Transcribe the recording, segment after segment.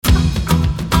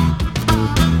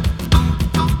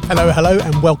Hello,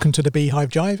 and welcome to the Beehive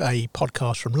Jive, a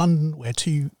podcast from London where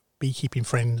two beekeeping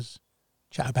friends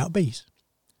chat about bees.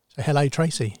 So, hello,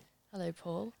 Tracy. Hello,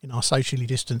 Paul. In our socially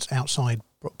distanced outside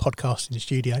podcasting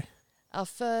studio. Our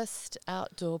first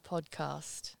outdoor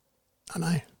podcast. I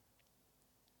know.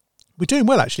 We're doing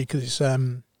well, actually, because it's,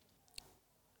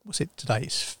 what's it today?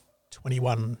 It's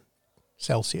 21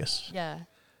 Celsius. Yeah.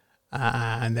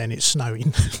 And then it's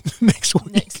snowing next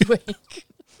week. Next week.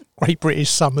 Great British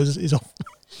summers is off.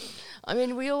 I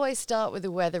mean, we always start with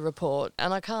a weather report,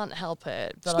 and I can't help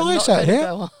it. But It's nice out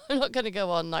here. I'm not going to go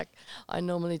on like I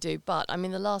normally do. But, I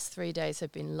mean, the last 3 days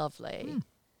have been lovely,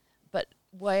 but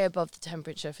way above the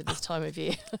temperature for this time of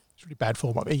year. It's really bad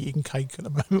form. I'm eating cake at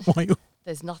the moment. While you're...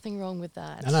 There's nothing wrong with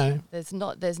that. I know.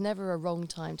 There's never a wrong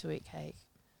time to eat cake.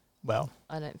 Well,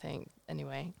 I don't think.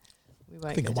 Anyway, we won't.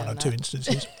 I think of one or two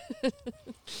instances.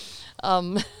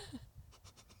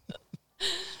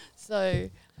 So,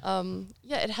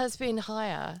 yeah, it has been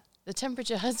higher. The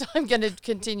temperature has. I'm going to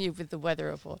continue with the weather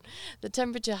report. The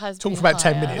temperature has Talk been for about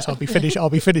higher. 10 minutes. I'll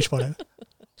be finished by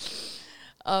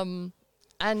then.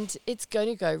 And it's going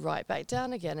to go right back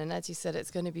down again. And as you said, it's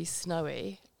going to be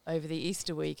snowy over the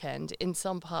Easter weekend in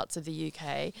some parts of the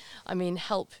UK. I mean,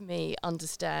 help me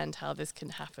understand how this can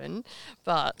happen.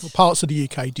 But Parts of the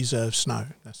UK deserve snow.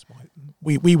 That's why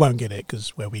we won't get it because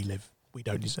where we live, we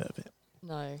don't deserve it.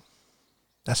 no,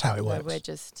 That's how it works. we're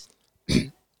just.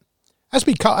 As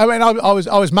we cut, I mean, I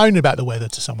was moaning about the weather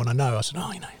to someone I know. I said,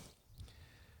 "Oh,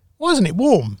 why isn't it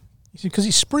warm?" He said, "Because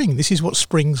it's spring. This is what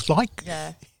spring's like."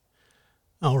 Yeah.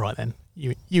 All right then,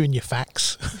 you and your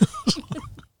facts.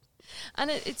 And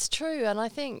it's true. And I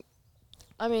think,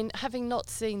 I mean, having not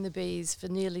seen the bees for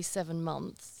nearly 7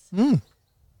 months.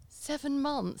 7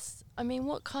 months. I mean,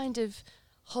 what kind of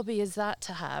hobby is that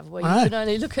to have where you can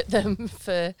only look at them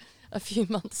for a few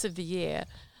months of the year?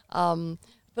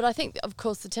 But I think, of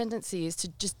course, the tendency is to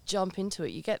just jump into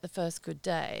it. You get the first good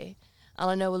day. And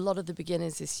I know a lot of the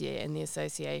beginners this year in the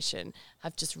association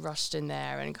have just rushed in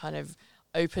there and kind of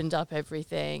opened up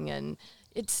everything. And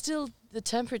it's still, the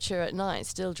temperature at night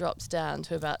still drops down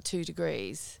to about 2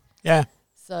 degrees. Yeah.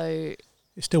 So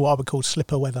It's still what I would call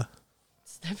slipper weather.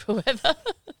 slipper weather.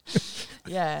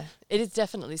 Yeah, it is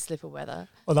definitely slipper weather.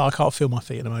 Although I can't feel my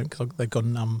feet at the moment because they've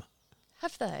gone numb.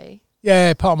 Have they?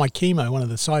 Yeah, part of my chemo, one of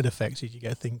the side effects is you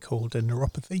get a thing called a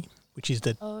neuropathy, which is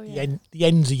the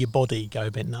ends of your body go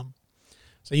a bit numb.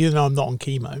 So even though I'm not on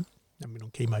chemo, I've been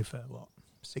on chemo for,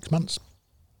 6 months,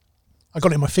 I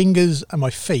got it in my fingers and my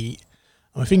feet.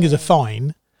 And my fingers are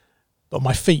fine, but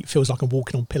my feet feels like I'm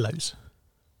walking on pillows.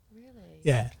 Really?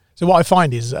 Yeah. So what I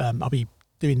find is I'll be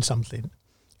doing something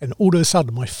and all of a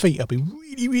sudden my feet will be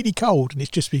really, really cold. And it's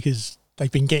just because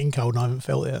they've been getting cold and I haven't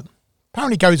felt it.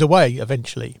 Apparently it goes away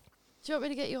eventually. Do you want me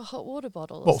to get you a hot water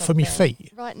bottle or What, for me something?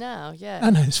 feet? Right now, yeah.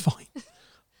 No, it's fine.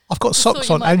 I've got Just thought socks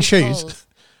you on might and be shoes. cold.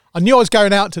 I knew I was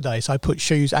going out today, so I put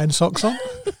shoes and socks on.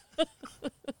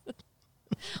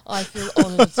 I feel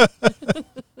honoured.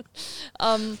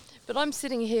 But I'm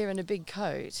sitting here in a big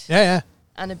coat Yeah.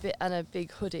 and a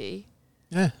big hoodie.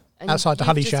 Yeah. And Outside the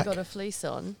honey you've shack. just got a fleece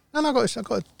on. No, I've got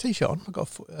a t-shirt on. I've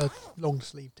got a long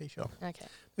sleeve t-shirt on. Okay.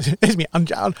 There's me. You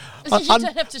don't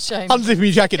have to show me. Unzipping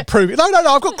my jacket to prove it. No,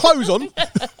 I've got clothes on.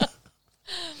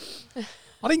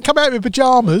 I didn't come out in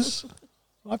pyjamas.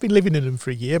 I've been living in them for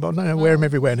a year, but I wear them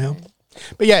everywhere now.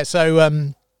 But yeah, so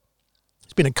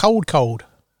it's been a cold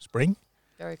spring,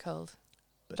 Very cold.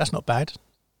 but that's not bad.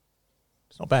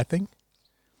 It's not a bad thing.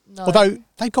 No. Although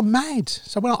they've gone mad.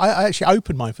 So when I actually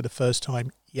opened mine for the first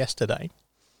time yesterday,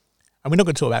 and we're not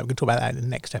going to talk about it, we're going to talk about that in the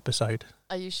next episode.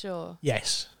 Are you sure?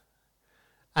 Yes.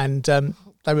 And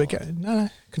they were going, no,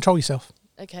 control yourself.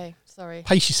 Okay, sorry.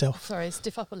 Pace yourself. Sorry,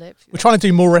 stiff upper lip. We're trying to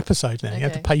do more episodes now. You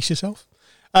have to Okay. pace yourself.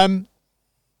 And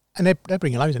they're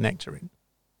bringing loads of nectar in.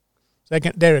 So they're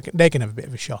going to have a bit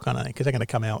of a shock, aren't they? Because they're going to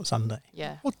come out Sunday.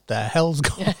 Yeah. What the hell's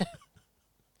gone on?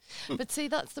 But see,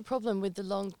 that's the problem with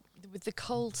the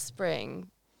cold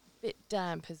spring, bit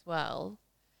damp as well.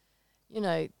 You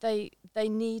know, they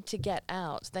need to get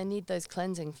out. They need those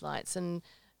cleansing flights, and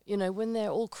you know, when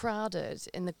they're all crowded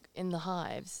in the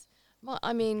hives.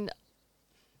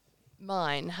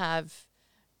 Mine have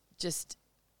just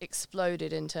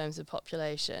exploded in terms of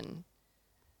population.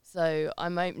 So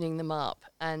I'm opening them up,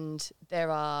 and there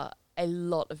are a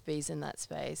lot of bees in that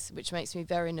space, which makes me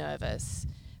very nervous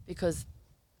because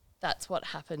that's what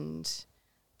happened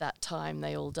that time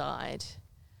they all died,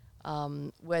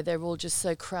 where they're all just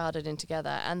so crowded in together.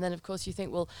 And then, of course, you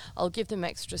think, well, I'll give them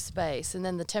extra space, and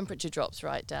then the temperature drops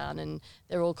right down and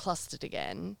they're all clustered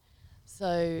again.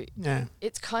 So Yeah.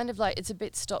 it's kind of like, it's a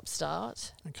bit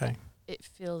stop-start. Okay. it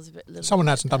feels a bit. Someone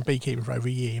hasn't done beekeeping for over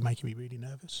a year. You're making me really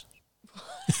nervous.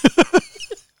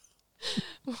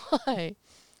 Why?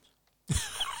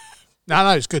 No,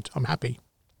 it's good. I'm happy.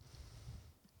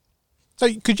 So,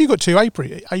 because you got 2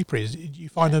 apiaries, do you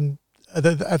find them? Are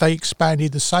they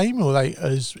expanded the same, or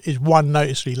is one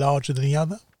noticeably larger than the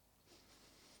other?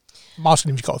 I'm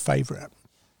asking if you've got a favourite.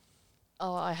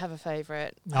 Oh, I have a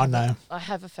favourite. I know. I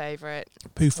have a favourite.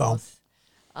 Poo Farm.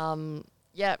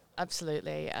 Yeah,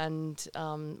 absolutely. And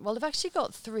well, I've actually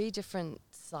got 3 different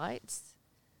sites.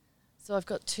 So I've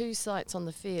got 2 sites on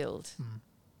the field.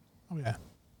 Oh yeah.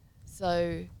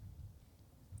 So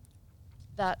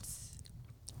that's.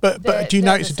 But do you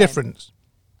notice a difference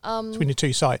between the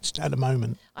 2 sites at the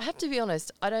moment? I have to be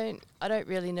honest. I don't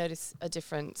really notice a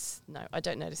difference. No, I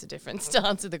don't notice a difference to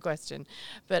answer the question.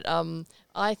 But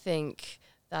I think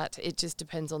that it just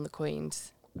depends on the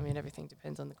queens. I mean, everything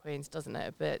depends on the queens, doesn't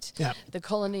it? But the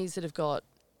colonies that have got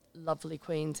lovely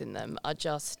queens in them are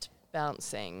just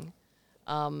bouncing.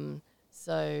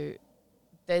 So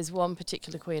there's one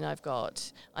particular queen I've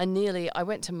got. I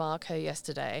went to mark her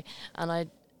yesterday, and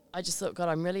I just thought, God,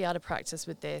 I'm really out of practice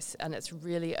with this, and it's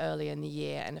really early in the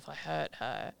year, and if I hurt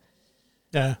her.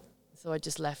 Yeah. So I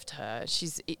just left her.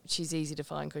 She's easy to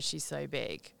find because she's so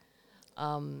big.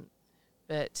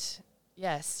 But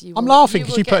yes, I'm laughing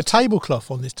because you put a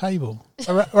tablecloth on this table.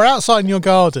 We're outside in your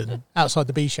garden, outside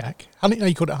the bee shack.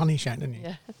 You called it honey shack, didn't you?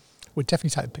 Yeah. We'll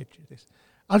definitely take a picture of this.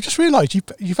 I've just realised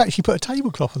you've actually put a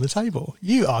tablecloth on the table.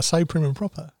 You are so prim and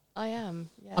proper. I am.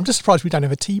 Yeah. I'm just surprised we don't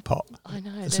have a teapot. I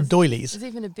know. There's some doilies. There's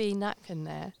even a bee napkin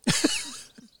there.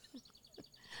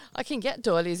 I can get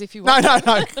doilies if you want.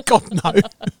 No. God, no.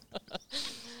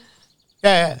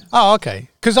 Yeah. Oh, okay.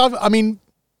 Because I've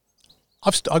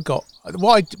got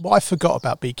what I forgot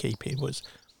about beekeeping was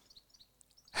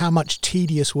how much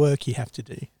tedious work you have to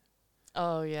do.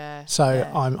 Oh yeah. So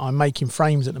I'm making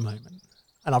frames at the moment,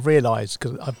 and I've realised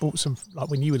because I bought some, like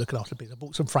when you were looking after bees, I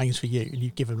bought some frames for you, and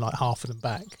you've given like half of them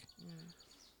back,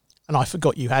 and I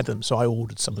forgot you had them, so I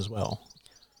ordered some as well.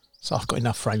 So I've got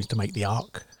enough frames to make the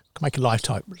ark. I can make a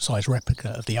life-size replica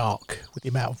of the ark with the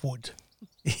amount of wood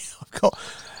I've got.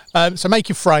 So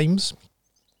making frames,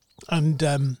 and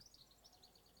I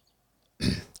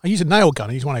use a nail gun.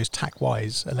 I use one of those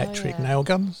Takwise electric nail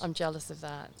guns. I'm jealous of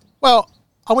that. Well,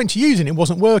 I went to use it, it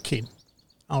wasn't working.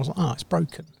 I was like, it's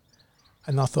broken.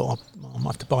 And I thought, I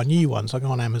might have to buy new ones. I go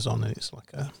on Amazon and it's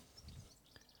like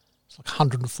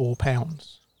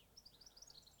 £104.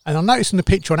 And I noticed in the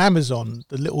picture on Amazon,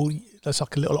 there's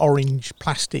like a little orange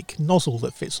plastic nozzle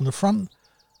that fits on the front.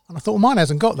 And I thought, well, mine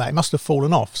hasn't got that. It must have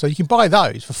fallen off. So you can buy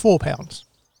those for £4.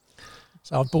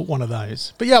 So I bought one of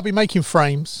those. But yeah, I'll be making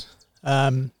frames.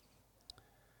 Yeah,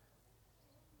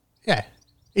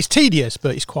 it's tedious,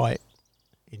 but it's quite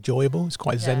enjoyable. It's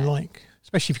quite zen-like,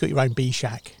 especially if you've got your own bee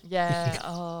shack.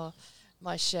 Yeah.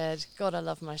 My shed. God, I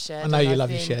love my shed. I know you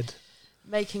love your shed.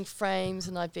 Making frames,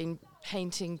 and I've been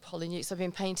painting polyneuts. I've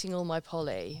been painting all my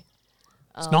poly.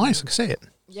 It's nice. I can see it.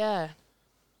 Yeah.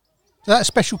 Is that a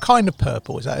special kind of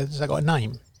purple? Has that got a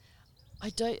name? I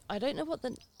don't know what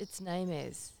its name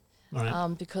is.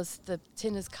 Right. Because the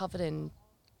tin is covered in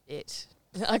it.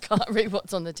 I can't read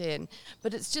what's on the tin,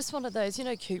 but it's just one of those,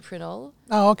 cuprinol.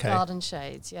 Oh, okay. Garden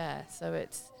shades, yeah. So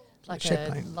it's like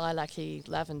a lilac-y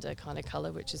lavender kind of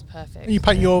colour, which is perfect. And you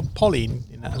paint your poly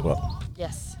in that as well?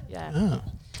 Yes, yeah. Oh.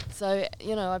 So,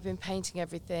 I've been painting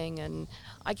everything, and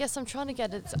I guess I'm trying to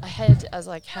get it ahead as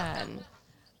I can.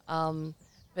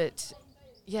 But,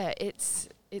 yeah, it's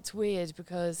weird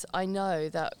because I know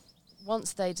that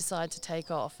once they decide to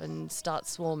take off and start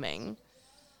swarming,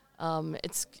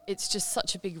 it's just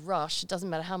such a big rush. It doesn't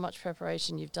matter how much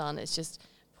preparation you've done. It's just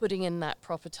putting in that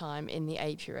proper time in the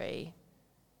apiary.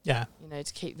 Yeah.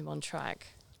 To keep them on track.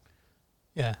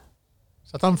 Yeah.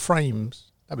 So I've done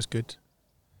frames. That was good.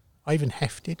 I even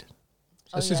hefted.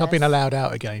 So since I've been allowed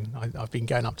out again, I've been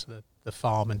going up to the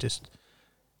farm and just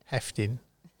hefting.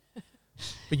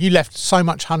 But you left so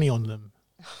much honey on them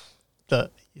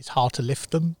that it's hard to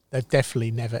lift them. They're definitely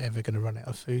never, ever going to run out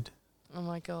of food. Oh,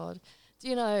 my God. Do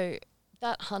you know,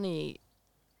 that honey,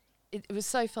 it was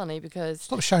so funny because...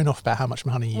 Stop showing off about how much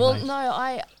honey you made. Well,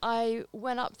 no, I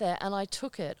went up there and I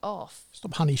took it off.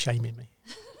 Stop honey shaming me.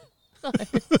 No.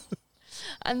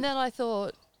 And then I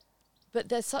thought, but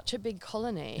there's such a big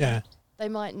colony. Yeah. They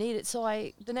might need it. So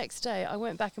the next day, I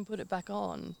went back and put it back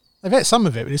on. They've ate some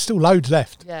of it, but there's still loads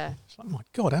left. Yeah. It's like, oh, my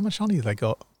God, how much honey have they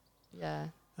got? Yeah.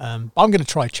 But I'm going to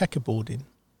try checkerboarding.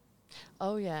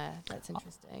 Oh, yeah, that's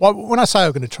interesting. Well, when I say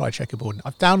I'm going to try checkerboarding,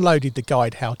 I've downloaded the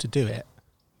guide how to do it.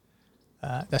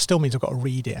 That still means I've got to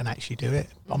read it and actually do it,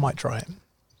 but I might try it.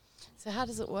 So how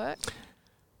does it work?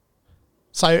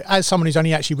 So as someone who's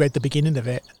only actually read the beginning of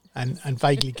it and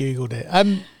vaguely Googled it,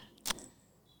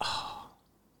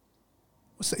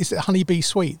 is it Honeybee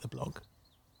Sweet, the blog?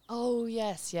 Oh,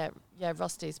 yes. Yeah,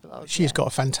 Rusty's blog. She's got a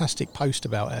fantastic post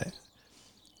about it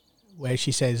where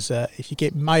she says if you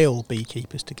get male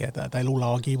beekeepers together, they'll all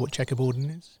argue what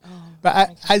checkerboarding is. Oh,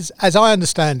 but as I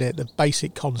understand it, the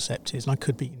basic concept is, and I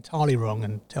could be entirely wrong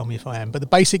and tell me if I am, but the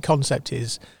basic concept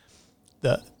is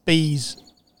that bees,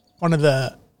 one of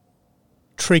the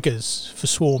triggers for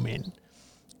swarming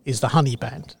is the honey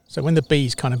band. So when the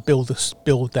bees kind of build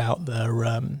out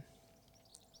the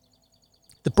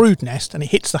brood nest and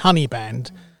it hits the honey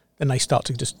band, then they start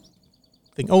to just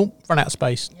think, oh, run out of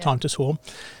space, time to swarm.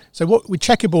 So what with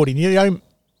checkerboarding,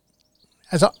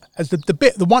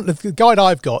 the guide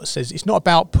I've got says it's not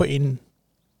about doing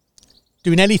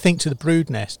anything to the brood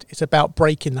nest. It's about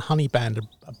breaking the honey band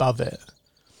above it.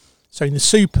 So in the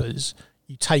supers,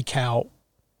 you take out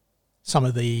some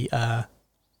of the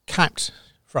capped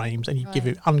frames and you give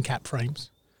it uncapped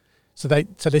frames. So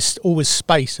there's always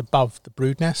space above the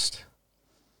brood nest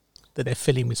that they're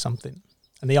filling with something.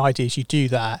 And the idea is you do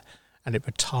that and it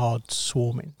retards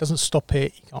swarming. It doesn't stop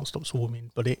it, you can't stop swarming,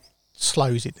 but it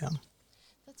slows it down.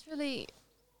 That's really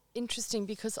interesting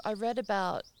because I read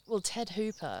about, Ted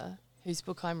Hooper, whose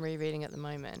book I'm rereading at the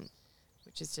moment,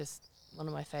 which is just one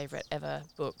of my favourite ever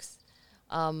books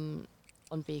on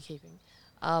beekeeping.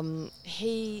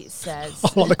 He says...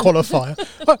 I like the qualifier.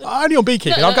 Only on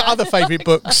beekeeping. I've got other favourite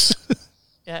books.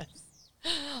 Yes.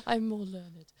 I'm more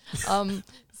learned. I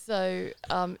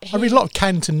read a lot of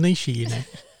Canton Nishi, you know.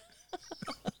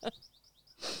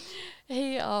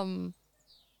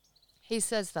 He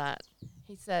says that.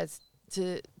 He says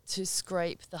to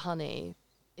scrape the honey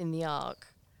in the arc.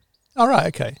 Oh, right,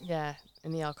 okay. Yeah,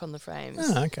 in the arc on the frames.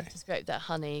 Oh, okay. To scrape that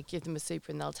honey, give them a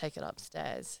super and they'll take it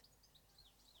upstairs.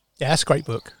 Yeah, that's a great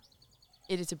book.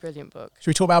 It is a brilliant book. Should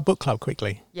we talk about book club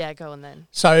quickly? Yeah, go on then.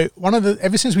 So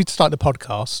ever since we started the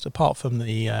podcast, apart from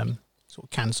the sort of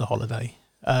cancer holiday,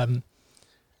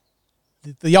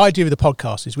 the idea of the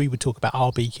podcast is we would talk about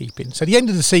our beekeeping. So at the end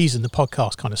of the season, the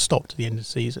podcast kind of stopped at the end of the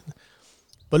season.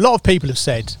 But a lot of people have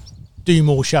said, do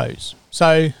more shows.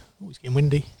 So, it's getting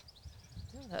windy.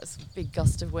 Oh, that's a big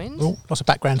gust of wind. Oh, lots of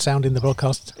background sound in the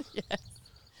broadcast. Yeah.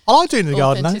 I like doing it in the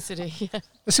garden, though. Authenticity, yeah.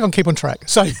 Let's see if I can keep on track.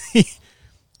 So,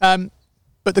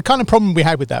 but the kind of problem we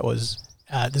had with that was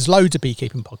there's loads of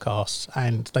beekeeping podcasts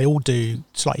and they all do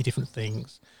slightly different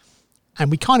things.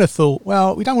 And we kind of thought,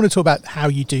 well, we don't want to talk about how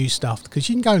you do stuff because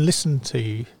you can go and listen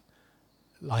to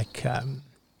like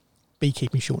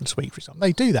Beekeeping Short and Sweet, for example.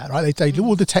 They do that, right? They do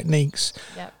all the techniques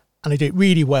and they do it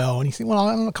really well. And you think, well,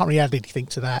 I can't really add anything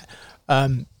to that.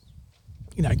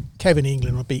 Kevin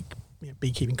England on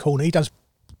Beekeeping Corner, he does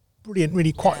brilliant,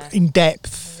 really quite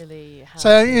in-depth. Really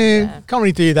can't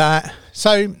really do that.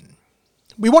 So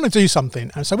we want to do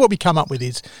something. And so what we come up with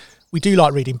is we do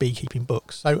like reading beekeeping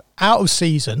books. So out of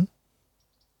season,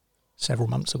 several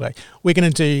months away, we're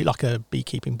going to do like a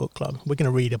beekeeping book club. We're going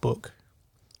to read a book.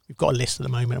 We've got a list at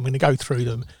the moment. I'm going to go through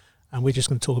them and we're just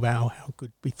going to talk about how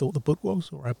good we thought the book was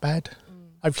or how bad.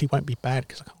 Hopefully it won't be bad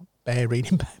because I can't bear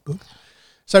reading bad books.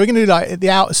 So we're going to do like the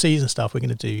out of season stuff. We're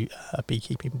going to do a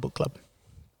beekeeping book club.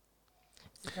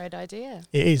 It's a great idea.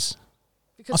 It is.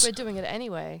 Because we're doing it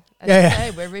anyway. As you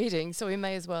say, we're reading, so we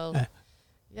may as well.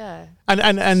 Yeah.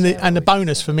 And the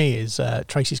bonus for me is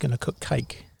Tracy's going to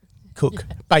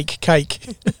bake cake.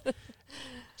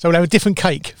 So we'll have a different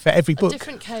cake for every book. A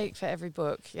different cake for every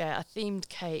book. Yeah, a themed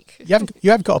cake.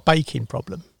 You have got a baking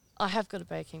problem. I have got a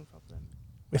baking problem.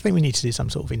 I think we need to do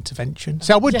some sort of intervention.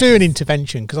 So I would do an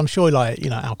intervention because I'm sure,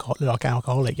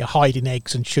 alcoholic, you're hiding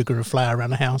eggs and sugar and flour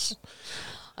around the house.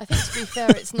 I think, to be fair,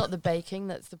 it's not the baking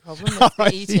that's the problem, it's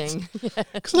the eating.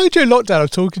 Because during lockdown, I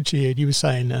was talking to you and you were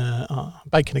saying, I'm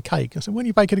baking a cake. I said, when are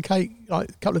you baking a cake? Like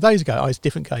a couple of days ago, it's a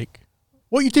different cake.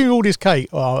 What are you doing with all this cake?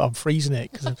 Oh, I'm freezing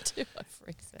it.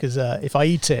 Because if I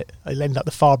eat it, I'll end up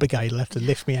the fire brigade. They'll have to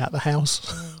lift me out of the house.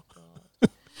 Oh, God.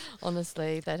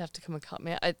 Honestly, they'd have to come and cut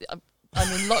me out. I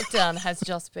mean, lockdown has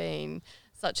just been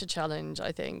such a challenge,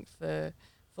 I think, for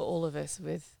all of us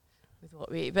with what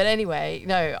we eat. But anyway,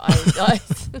 no,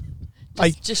 I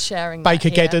just sharing that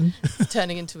here,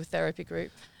 turning into a therapy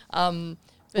group.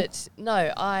 But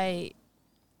no, I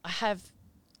have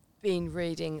been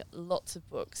reading lots of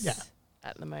books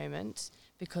at the moment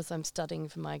because I'm studying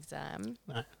for my exam.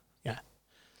 Yeah.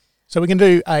 So we're going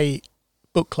to do a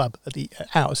book club at the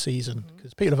out of season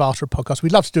because people have asked for a podcast.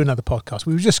 We'd love to do another podcast.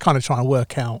 We were just kind of trying to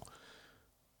work out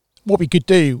what we could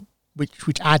do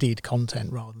which added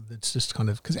content rather than just kind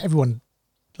of, because everyone,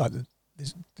 like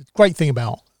the great thing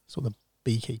about sort of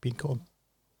beekeeping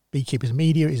Beekeepers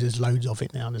Media is there's loads of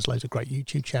it now, and there's loads of great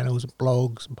YouTube channels and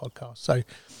blogs and podcasts. So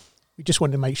we just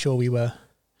wanted to make sure we were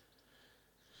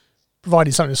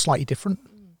providing something slightly different.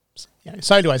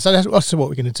 So anyway, so that's what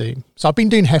we're going to do. So I've been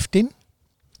doing hefting.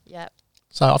 Yep.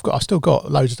 So I've still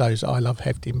got loads of those. I love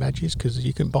hefting badges because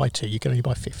you can buy 2, you can only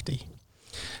buy 50.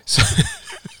 So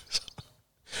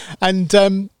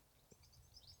and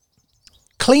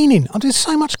cleaning. I do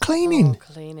so much cleaning.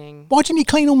 Oh, cleaning. Why didn't you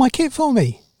clean all my kit for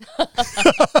me?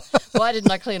 Why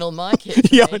didn't I clean all my kit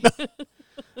for Yeah,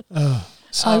 me?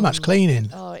 So much cleaning.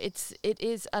 Oh, it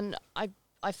is, and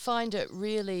I find it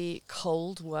really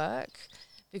cold work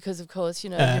because, of course,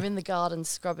 you're in the garden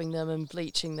scrubbing them and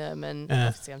bleaching them, and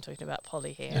obviously I'm talking about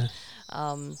Polly here.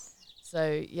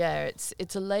 So yeah,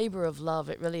 it's a labour of love.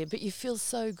 It really, but you feel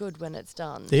so good when it's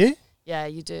done. Do you? Yeah,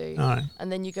 you do. All right.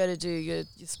 And then you go to do your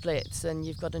splits, and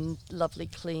you've got a lovely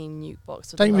clean nuke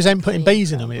box. Don't you resent putting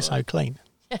bees in them when it's so clean?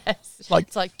 Yes.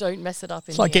 It's like don't mess it up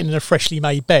in It's like here. getting a freshly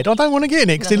made bed. I don't want to get in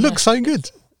it because it looks so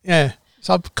good. Yeah.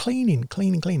 So I'm cleaning.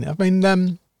 I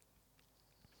mean,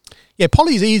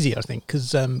 Polly's easier, I think,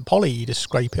 because Polly, you just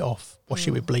scrape it off, wash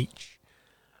it with bleach,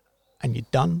 and you're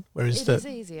done. Whereas it is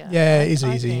easier. Yeah, it is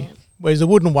easy. Think. Whereas the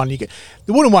wooden one, the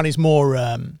wooden one is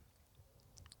more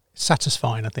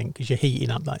satisfying, I think, because you're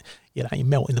heating up, like, you're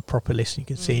melting the propolis, and you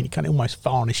can see, and you can almost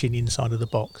varnishing the inside of the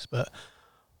box. But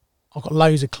I've got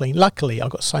loads of clean. Luckily,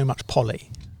 I've got so much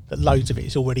Poly that loads of it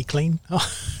is already clean.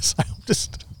 So I'm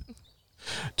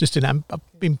just in. I've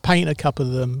been painting a couple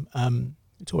of them.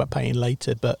 We'll talk about painting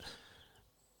later, but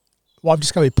what I've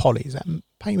discovered with Poly is that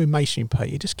painting with masonry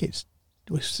paint, it just gets,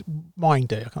 mine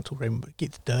do, I can't talk about it, but it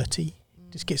gets dirty.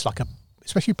 It just gets like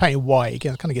especially painting white, it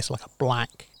kind of gets like a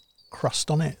black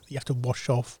crust on it you have to wash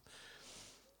off,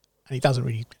 and it doesn't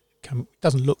really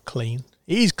doesn't look clean.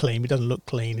 It is clean, but it doesn't look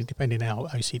clean, and depending how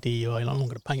OCD you are, I'm not going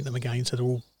to paint them again so they're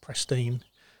all pristine.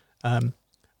 But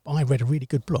I read a really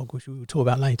good blog which we will talk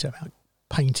about later about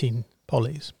painting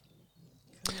Polys.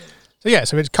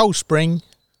 So it's cold spring.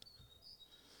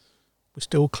 We're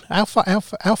still how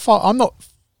far I'm not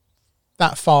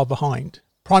that far behind,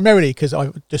 primarily because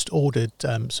I just ordered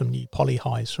some new Poly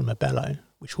hives from Abello,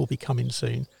 which will be coming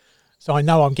soon. So I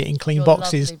know I'm getting clean Your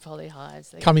boxes Poly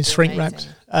hives, coming shrink wrapped.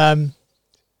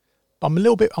 But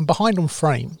I'm behind on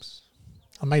frames.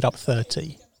 I made up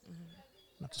 30.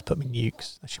 I've just put my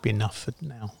nukes. That should be enough for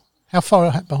now. How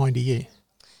far behind are you?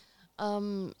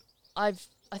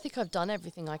 I think I've done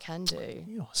everything I can do.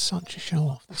 You're such a show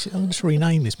off. I'm just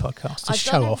rename this podcast to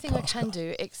Show Off Podcast. I've done everything I can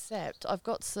do, except I've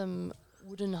got some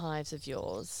wooden hives of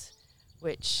yours,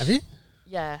 which... Have you?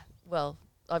 Yeah. Well,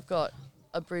 I've got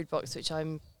a brood box which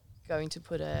I'm going to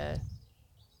put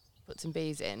some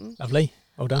bees in. Lovely.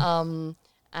 Well done.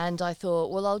 And I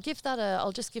thought, well, I'll just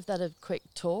give that a quick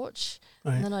torch.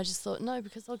 Right. And then I just thought, no,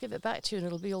 because I'll give it back to you and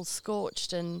it'll be all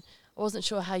scorched, and I wasn't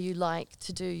sure how you like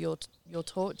to do your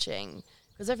torching,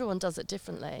 because everyone does it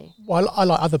differently. Well, I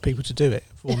like other people to do it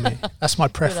for me. That's my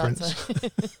preference.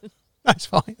 That's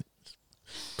fine.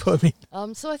 Put them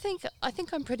in. So I think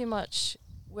I'm pretty much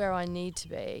where I need to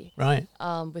be. Right.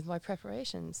 With my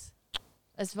preparations,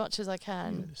 as much as I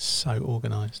can. So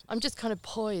organised. I'm just kind of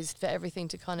poised for everything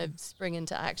to kind of spring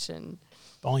into action.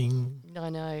 Boing. I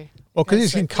know. Well, because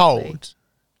it's been cold,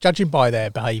 judging by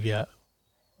their behaviour,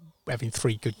 having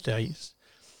 3 good days,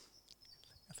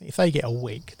 I think if they get a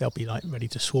week, they'll be like ready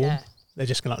to swarm. Yeah. They're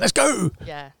just going to let's go.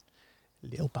 Yeah.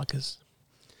 Little buggers.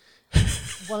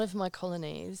 One of my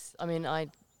colonies, I mean, I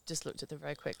just looked at them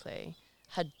very quickly,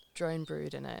 had drone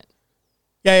brood in it.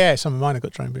 Yeah, some of mine have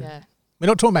got drone brood. Yeah. We're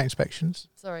not talking about inspections.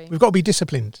 Sorry. We've got to be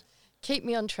disciplined. Keep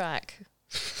me on track.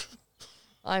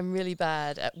 I'm really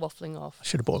bad at waffling off. I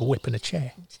should have bought a whip and a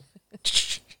chair.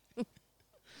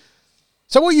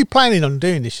 So what are you planning on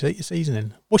doing this season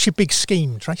then? What's your big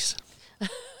scheme, Trace?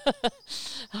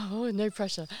 Oh, no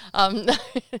pressure. I'm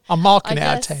marking it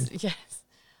out of 10. Yes.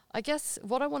 I guess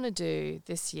what I want to do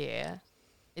this year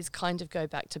is kind of go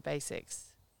back to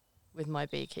basics with my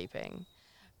beekeeping,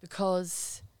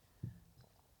 because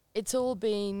it's all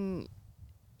been,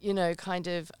 kind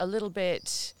of a little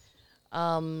bit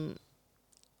on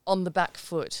the back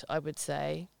foot, I would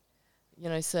say.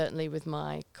 Certainly with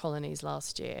my colonies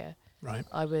last year. Right.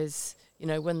 I was,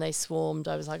 when they swarmed,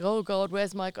 I was like, oh God,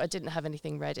 I didn't have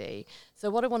anything ready. So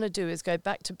what I want to do is go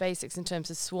back to basics in terms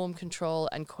of swarm control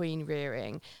and queen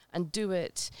rearing, and do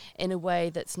it in a way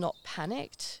that's not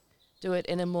panicked. Do it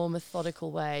in a more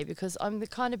methodical way, because I'm the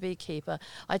kind of beekeeper,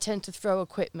 I tend to throw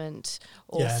equipment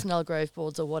or snell grove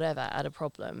boards or whatever at a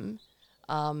problem.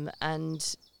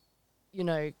 And,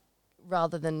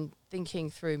 rather than thinking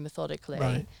through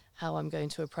methodically how I'm going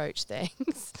to approach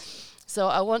things. So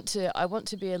I want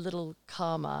to be a little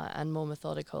calmer and more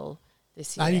methodical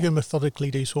this year. How are you going to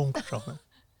methodically do swarm control then?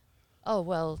 Oh,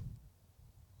 well.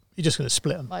 You're just going to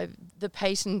split them? The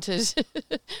patented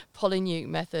polynuke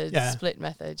method, split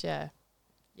method, yeah.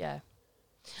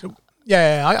 So,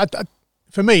 I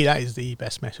for me, that is the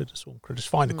best method of swarm control. Just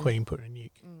find a queen, put in a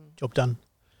nuke. Job done.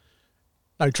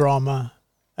 No drama.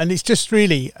 And it's just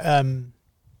really...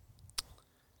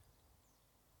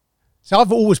 so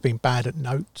I've always been bad at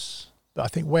notes, but I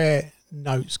think where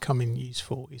notes come in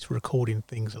useful is recording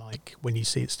things like when you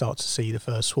start to see the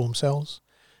first swarm cells,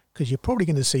 because you're probably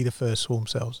going to see the first swarm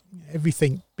cells,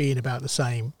 everything being about the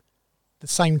same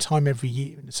time every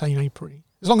year in the same apiary.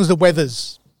 As long as the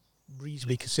weather's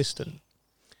reasonably consistent,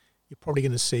 you're probably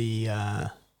going to see,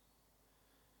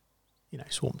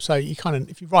 swarm. So you kind of,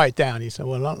 if you write it down, you say,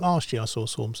 well, last year I saw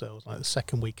swarm cells like the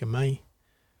second week of May.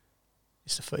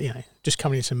 It's just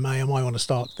coming into May, I might want to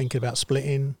start thinking about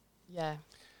splitting. Yeah.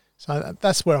 So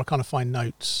that's where I kind of find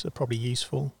notes are probably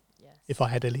useful. Yes. If I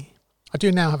had any. I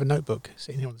do now have a notebook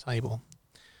sitting here on the table.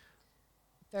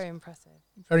 Very impressive.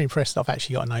 Very impressed that I've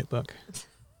actually got a notebook.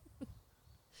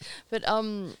 But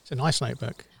it's a nice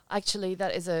notebook. Actually,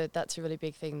 that's a really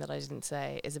big thing that I didn't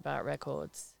say is about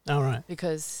records. Oh, right.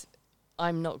 Because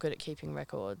I'm not good at keeping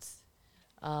records.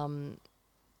 And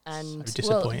so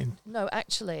disappointing. Well, no,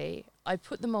 actually, I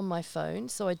put them on my phone,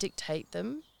 so I dictate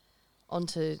them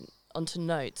onto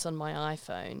notes on my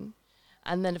iPhone,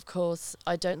 and then of course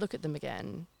I don't look at them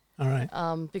again. All right.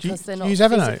 Because they're not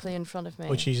physically in front of me.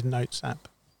 Or do you use a Notes app?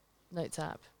 Notes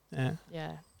app. Yeah.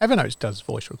 Yeah. Evernote does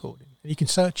voice recording, and you can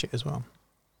search it as well.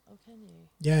 Oh, can you?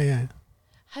 Yeah.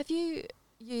 Have you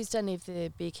used any of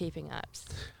the beekeeping apps?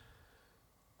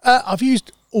 I've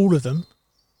used all of them.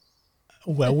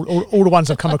 Well, all the ones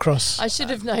I've come across. I should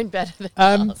have known better than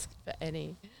to ask for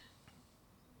any.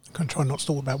 I'm going to try not to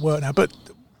talk about work now, but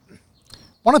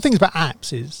one of the things about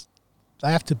apps is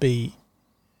they have to be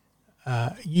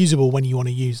usable when you want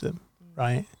to use them,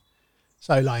 right?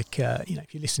 So, like,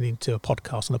 if you're listening to a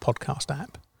podcast on a podcast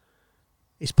app,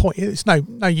 it's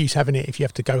no use having it if you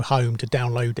have to go home to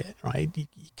download it, right? You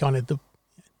kind of the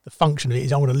function of it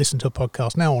is I want to listen to a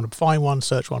podcast now. I want to find one,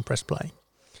 search one, press play.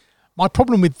 My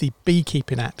problem with the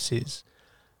beekeeping apps is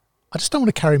I just don't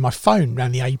want to carry my phone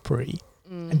around the apiary.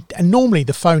 And normally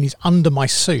the phone is under my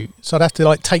suit. So I'd have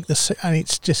to take the suit, and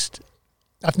it's just,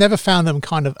 I've never found them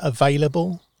kind of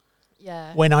available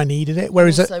when I needed it.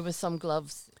 Whereas also with some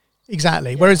gloves.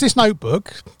 Exactly. Yeah. Whereas this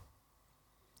notebook,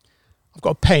 I've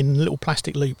got a pen, a little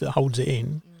plastic loop that holds it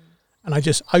in. And I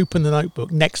just open the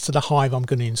notebook next to the hive I'm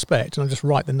going to inspect, and I just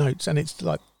write the notes. And it's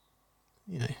like,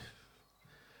 I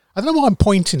don't know why I'm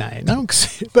pointing at it. No one can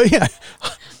see it, but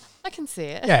I can see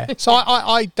it. Yeah. So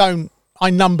I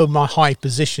number my hive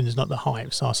positions, not the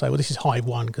hive. So I say, well, this is hive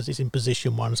 1 because it's in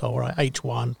position 1. So I'll write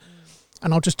H1,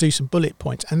 and I'll just do some bullet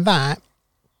points, and that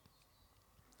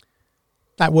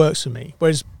works for me.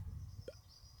 Whereas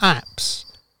apps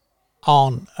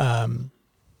aren't. I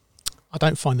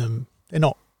don't find them. They're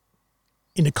not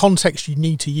in the context you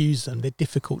need to use them. They're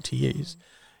difficult to use.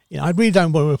 I really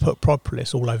don't want to put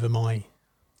propolis all over my.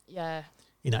 Yeah.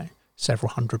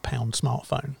 Several £100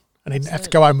 smartphone, and then have to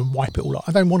go home and wipe it all up.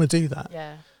 I don't want to do that.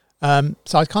 Yeah.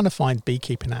 So I kind of find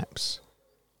beekeeping apps,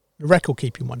 the record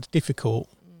keeping ones, difficult.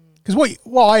 Because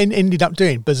what I ended up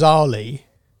doing, bizarrely,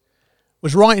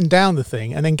 was writing down the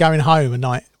thing and then going home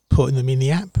and putting them in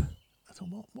the app. I thought,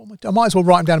 what am I doing? I might as well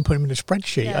write them down and put them in a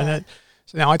spreadsheet. Yeah.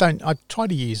 So now I try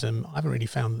to use them. I haven't really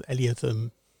found any of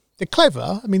them. They're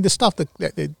clever. I mean, the stuff that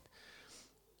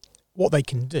what they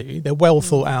can do, they're well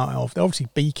thought out of. They're obviously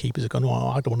beekeepers have gone,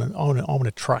 I want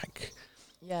to track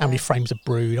how many frames of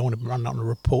brood. I want to run that on a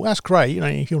report. That's great.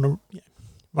 If you want to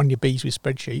run your bees with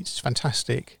spreadsheets, it's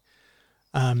fantastic.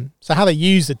 So how they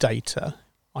use the data,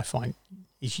 I find,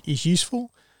 is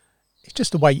useful. It's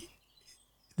just the way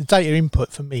the data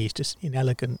input for me is just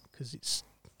inelegant because it's,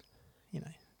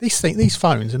 these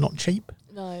phones are not cheap.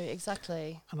 No,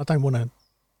 exactly. And I don't want to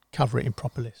cover it in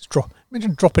propolis.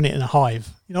 Imagine dropping it in a hive.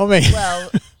 You know what I mean?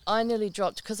 Well, I nearly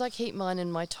dropped because I keep mine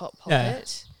in my top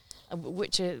pocket,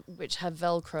 which have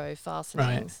Velcro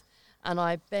fastenings, and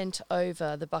I bent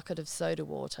over the bucket of soda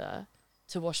water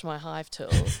to wash my hive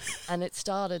tool, and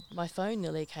my phone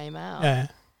nearly came out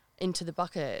into the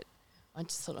bucket. I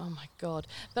just thought, oh my God.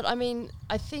 But I mean,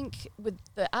 I think with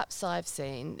the apps I've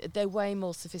seen, they're way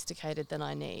more sophisticated than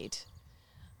I need.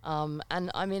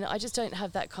 And I mean, I just don't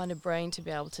have that kind of brain to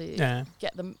be able to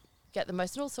get the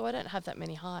most. And also I don't have that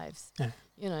many hives,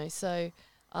 so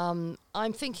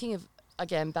I'm thinking of,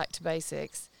 again, back to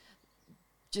basics,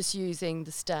 just using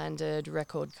the standard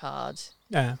record card.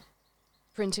 Yeah.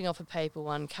 printing off a paper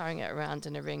one, carrying it around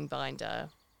in a ring binder,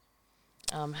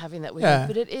 having that with you.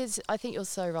 But it is, I think you're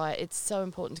so right, it's so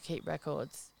important to keep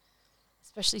records,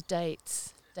 especially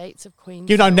dates of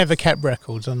queen. I've never kept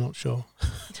records, I'm not sure.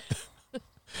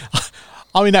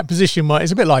 I'm in that position where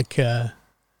it's a bit like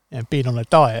being on a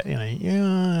diet, I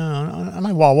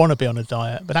know why I want to be on a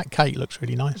diet, but that cake looks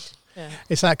really nice. Yeah.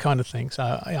 It's that kind of thing. So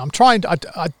I'm trying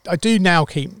to, I do now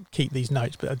keep these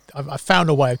notes, but I've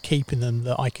found a way of keeping them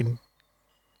that I can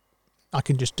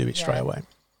just do it straight away.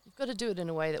 You've got to do it in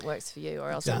a way that works for you,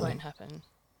 or else it won't happen.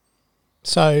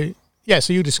 So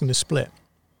so you're just going to split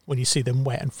when you see them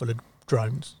wet and full of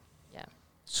drones. Yeah.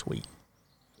 Sweet.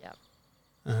 Yeah.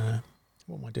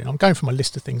 What am I doing? I'm going for my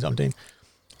list of things I'm doing.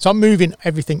 So I'm moving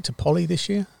everything to poly this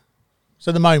year.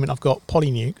 So at the moment I've got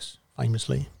poly nukes,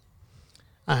 famously,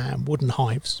 and wooden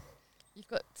hives. You've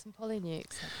got some poly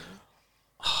nukes,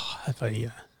 have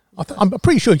you? I'm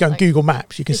pretty sure you go on Google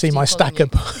Maps, you can see my stack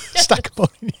of poly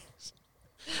nukes.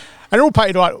 And they're all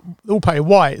painted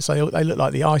white, so they look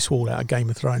like the ice wall out of Game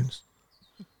of Thrones.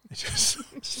 It's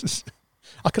just,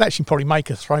 I could actually probably make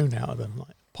a throne out of them,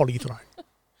 like poly throne.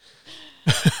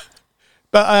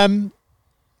 But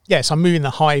so I'm moving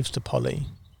the hives to poly.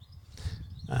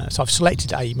 So I've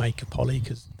selected a make of poly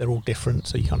because they're all different,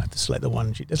 so you can't have to select the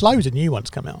ones. There's loads of new ones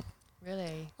come out.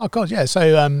 Really? Oh god, yeah.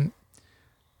 So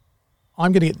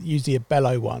I'm going to use the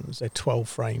Abello ones. They're 12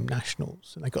 frame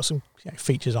nationals, and they've got some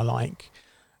features I like.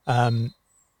 You can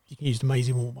use the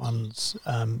Amazing Wall ones,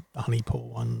 the Honeyport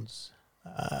ones,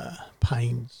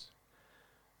 Panes.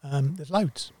 There's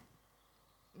loads.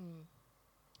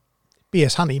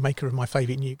 BS Honey, maker of my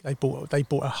favourite nuke, they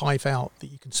bought a hive out that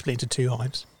you can split into 2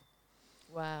 hives.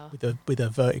 Wow. With a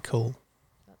vertical.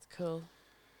 That's cool.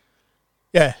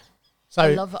 Yeah. So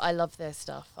I love their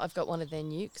stuff. I've got one of their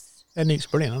nukes. Their nukes are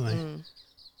brilliant, aren't they?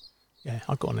 Yeah,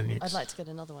 I've got one of the nukes. I'd like to get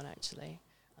another one actually.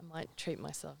 I might treat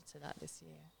myself to that this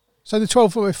year. So the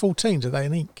 12 by 14s, are they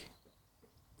an ink?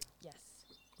 Yes.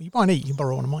 Well, you buy an ink, you can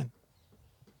borrow one of mine.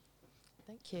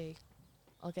 Thank you.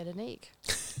 I'll get an ink.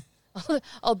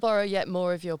 I'll borrow yet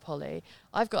more of your poly.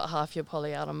 I've got half your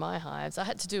poly out on my hives. I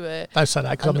had to do Don't say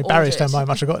that because I'm embarrassed how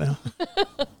much I got now.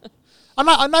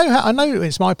 I know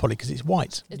it's my poly because it's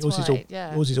white. It's yours white,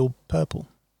 yours is all purple.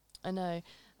 I know,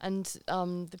 and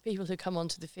the people who come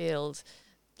onto the field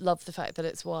love the fact that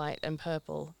it's white and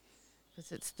purple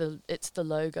because it's the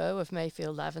logo of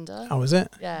Mayfield Lavender. Oh, is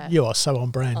it? Yeah. You are so on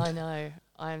brand. I know.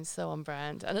 I am so on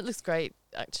brand, and it looks great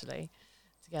actually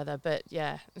together. But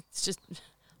yeah, it's just.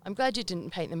 I'm glad you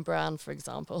didn't paint them brown, for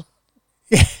example.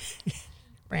 Yeah.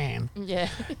 Brown. Yeah.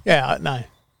 Yeah, no.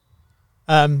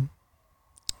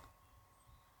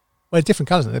 Well, different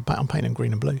colours. I'm painting them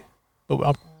green and blue.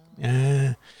 But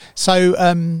yeah. So, so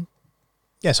I'm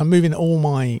moving all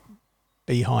my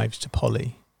beehives to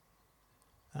poly.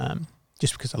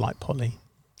 Just because I like poly.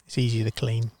 It's easier to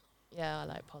clean. Yeah, I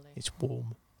like poly. It's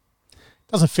warm.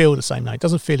 Doesn't feel the same, though. It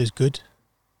doesn't feel as good.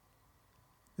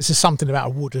 This is something about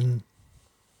a wooden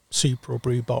super or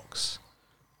brew box.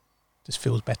 Just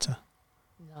feels better.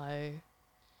 No.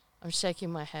 I'm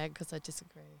shaking my head because I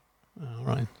disagree. Oh,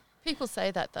 right. People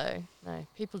say that, though. No,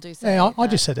 people do say that. Yeah, I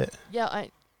just said it. Yeah,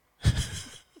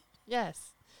 yes.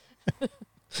 But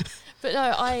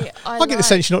no, I get the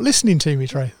sense you're not listening to me,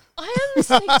 Trey. I am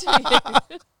listening to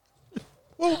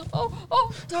you.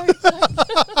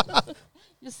 Don't.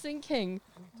 You're sinking.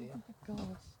 Oh, dear. Oh,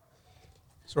 God.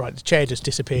 It's all right, the chair just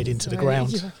disappeared into the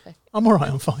ground. Okay? I'm all right,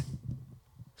 I'm fine.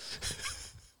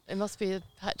 It must be a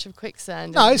patch of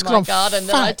quicksand in my garden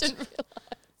that I didn't realise.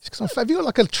 It's because have you got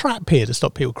like a trap here to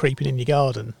stop people creeping in your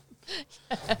garden?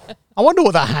 Yeah. I wonder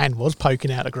what that hand was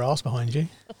poking out of grass behind you.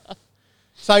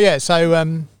 So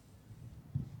I'm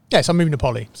moving to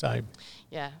poly. So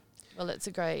yeah, well, it's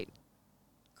a great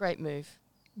move.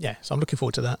 Yeah, so I'm looking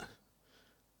forward to that.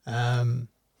 And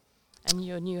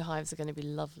your new hives are going to be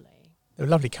lovely. They're a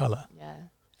lovely colour. Yeah.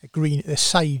 They're green. They're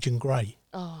sage and grey.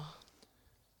 Oh.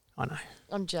 I know.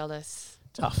 I'm jealous.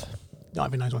 Tough. Not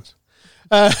having those ones.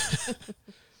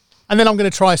 And then I'm going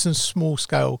to try some small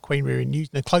scale queen rearing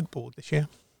using a cloak board this year.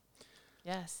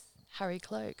 Yes, Harry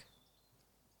Cloak.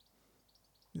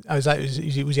 Oh, was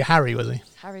he Harry? Was he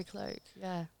Harry Cloak?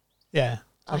 Yeah. Yeah.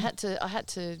 I had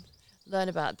to learn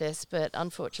about this, but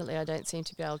unfortunately, I don't seem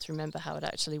to be able to remember how it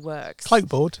actually works. Cloak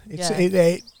board.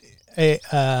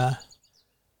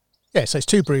 So it's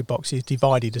 2 brood boxes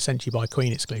divided essentially by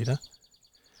queen excluder,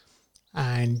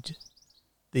 and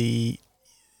it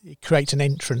creates an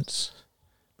entrance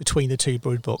between the 2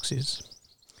 brood boxes.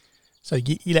 So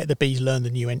you let the bees learn the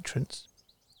new entrance,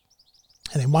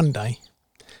 and then one day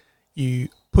you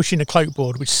push in a cloak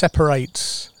board which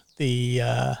separates the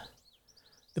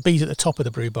the bees at the top of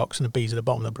the brew box and the bees at the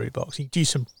bottom of the brew box. You do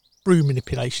some brew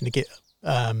manipulation to get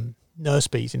nurse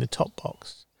bees in the top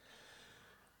box.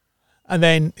 And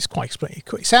then it's quite explain.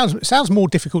 It sounds more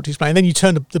difficult to explain. And then you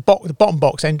turn the bottom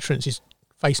box entrance is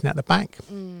facing out the back.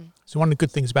 So one of the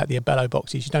good things about the Abello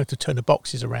box is you don't have to turn the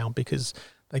boxes around because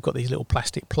they've got these little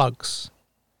plastic plugs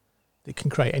that can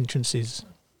create entrances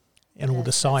in all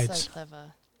the sides. That's so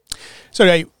clever. So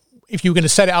if you were going to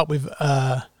set it up with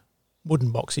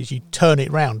wooden boxes, you turn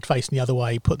it round facing the other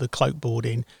way, put the cloak board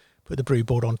in, put the brew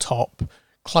board on top,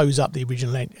 close up the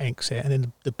original exit, and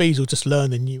then the bees will just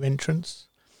learn the new entrance.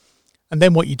 And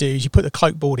then what you do is you put the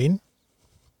cloak board in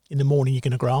the morning you're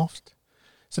going to graft.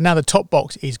 So now the top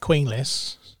box is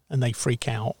queenless and they freak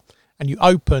out, and you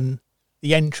open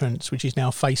the entrance, which is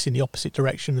now facing the opposite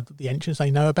direction of the entrance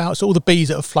they know about. So all the bees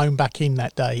that have flown back in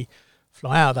that day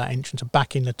fly out of that entrance and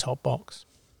back in the top box.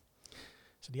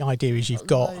 So the idea is you've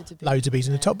got loads of bees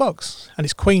in the top box, and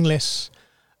it's queenless.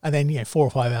 And then 4 or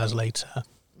 5 hours later,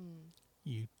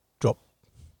 you drop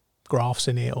grafts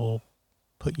in it or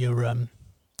put your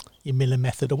Miller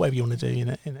method or whatever you want to do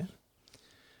in it.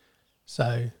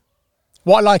 So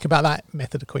what I like about that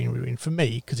method of queen rearing, for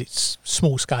me, because it's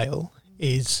small scale,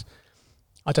 is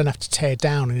I don't have to tear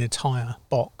down an entire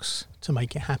box to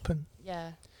make it happen.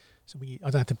 Yeah. So I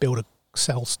don't have to build a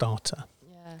cell starter.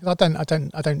 Yeah.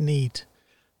 Because I don't need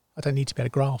to be able to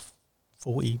graft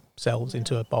 40 cells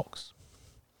into a box.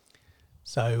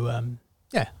 So I'm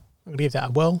going to give that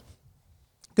a whirl.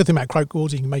 Good thing about croak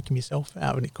boards, you can make them yourself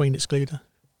out of a queen excluder.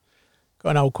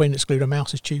 Got an old queen excluder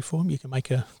mouse's chew form. You can make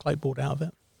a cloak board out of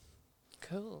it.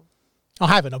 Cool. I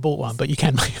haven't. I bought one, but you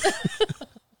can make it.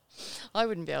 I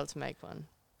wouldn't be able to make one.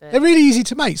 They're really easy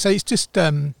to make. So it's just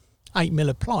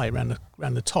 8mm ply around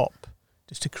the top,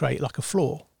 just to create like a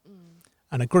floor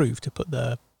and a groove to put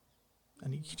the.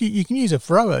 And you can use a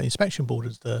Varroa inspection board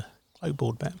as the cloak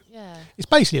board bed. Yeah. It's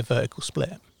basically a vertical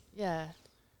split. Yeah.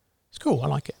 It's cool. I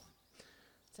like it.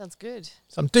 Sounds good.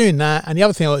 So I'm doing that, and the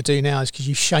other thing I've got to do now is, because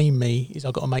you shame me, is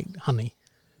I've got to make honey.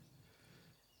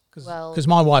 Because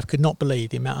my wife could not believe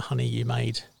the amount of honey you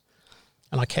made,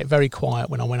 and I kept very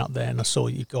quiet when I went up there and I saw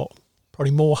you've got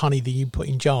probably more honey than you put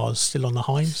in jars still on the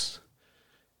hives.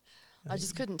 I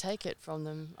just couldn't take it from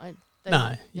them.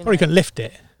 You probably couldn't lift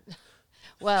it.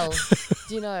 Well,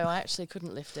 I actually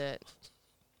couldn't lift it.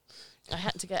 I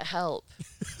had to get help.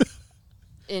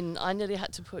 I nearly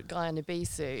had to put Guy in a bee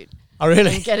suit. Oh,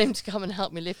 really? And get him to come and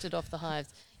help me lift it off the hives.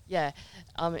 Yeah.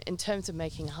 In terms of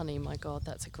making honey, my God,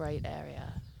 that's a great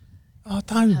area. Oh,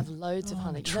 don't. You have loads of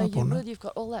honey. Trouble, you will. You've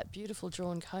got all that beautiful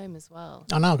drawn comb as well.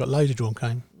 I know, I've got loads of drawn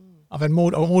comb. I've had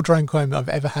more drawn comb than I've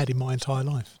ever had in my entire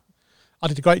life. I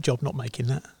did a great job not making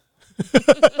that.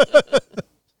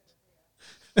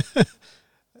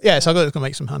 Yeah, so I've got to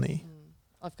make some honey.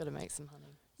 I've got to make some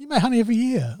honey. You make honey every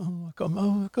year. I've got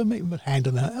to make my hand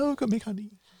on that. I've got to make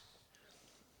honey.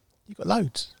 You've got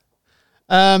loads.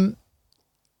 And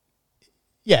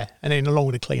then along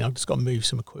with the clean, I've just got to move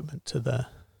some equipment to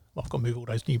I've got to move all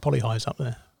those new polyhives up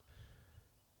there.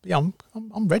 But yeah,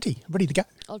 I'm ready. I'm ready to go.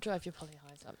 I'll drive your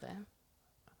polyhives up there.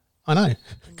 I know.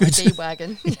 Good. Bee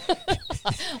wagon.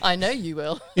 I know you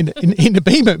will. In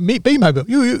the bee mobile.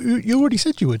 You already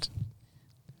said you would.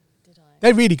 Did I?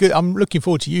 They're really good. I'm looking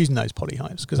forward to using those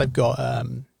polyhives because they've got.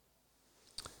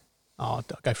 I'll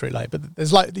go through it later. But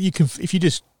there's you can, if you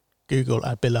just Google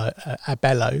Abello,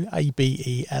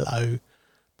 Abello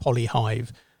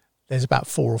polyhive, there's about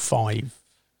 4 or 5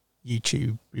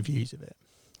 YouTube reviews of it.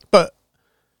 But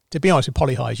to be honest with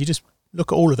polyhives, you just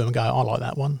look at all of them and go, I like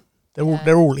that one.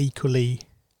 They're all equally.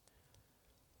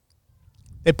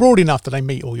 They're broad enough that they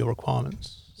meet all your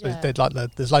requirements. So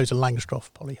there's loads of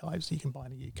Langstroth polyhives that you can buy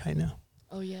in the UK now.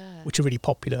 Oh yeah. Which are really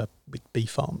popular with bee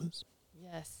farmers.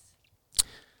 Yes.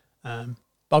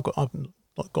 But I've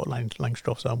not got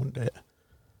Langstroth, so I wouldn't do it.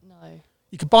 No.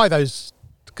 You can buy those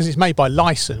because it's made by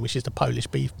Lyson, which is the Polish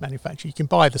beef manufacturer. You can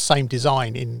buy the same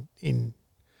design in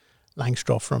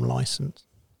Langstroth from Lyson.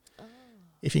 Oh.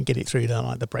 If you can get it through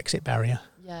the Brexit barrier.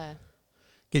 Yeah.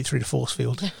 Get it through the force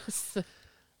field. Yes.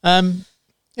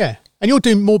 Yeah. And you're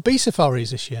doing more bee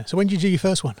safaris this year. So when did you do your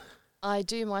first one? I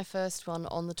do my first one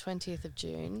on the 20th of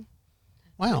June.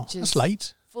 Wow, that's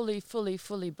late. Fully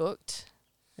booked.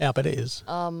 Yeah, I bet it is.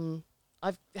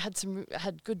 I've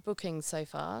had good bookings so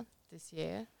far this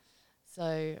year.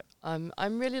 So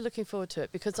I'm really looking forward to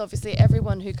it because obviously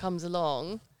everyone who comes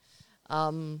along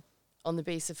on the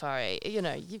bee safari,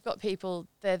 you've got people,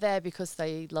 they're there because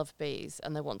they love bees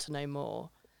and they want to know more.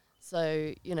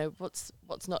 So, what's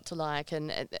not to like,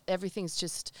 and everything's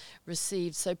just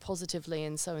received so positively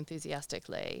and so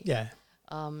enthusiastically. Yeah.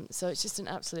 So it's just an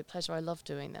absolute pleasure. I love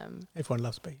doing them. Everyone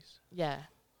loves bees. Yeah.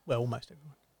 Well, almost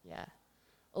everyone. Yeah.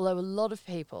 Although a lot of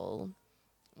people,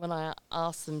 when I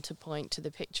ask them to point to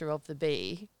the picture of the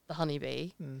bee, the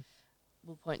honeybee,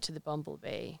 will point to the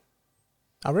bumblebee.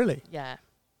 Oh, really? Yeah.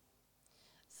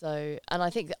 So, and I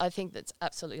think that's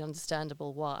absolutely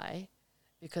understandable why,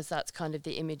 because that's kind of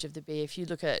the image of the bee. If you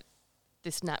look at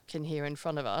this napkin here in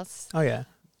front of us, oh yeah,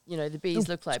 you know, the bees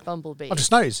look like bumblebees. I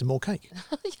just noticed some more cake.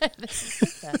 Yeah,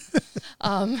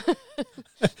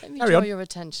 let me draw your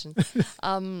attention.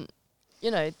 You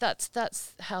know,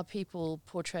 that's how people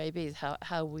portray bees,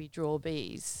 how we draw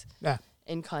bees. Yeah.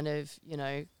 In kind of, you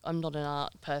know, I'm not an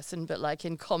art person, but like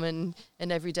in common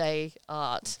and everyday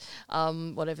art,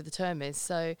 whatever the term is.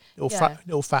 So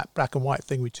little fat black and white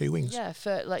thing with two wings. Yeah,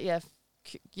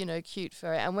 you know, cute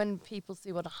fur. And when people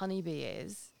see what a honeybee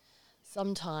is,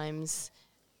 sometimes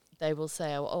they will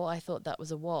say, "Oh, I thought that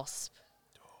was a wasp."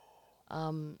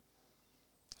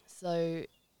 So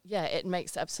yeah, it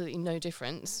makes absolutely no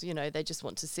difference. You know, they just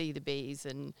want to see the bees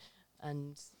and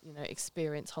you know,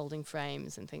 experience holding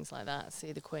frames and things like that,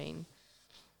 see the queen.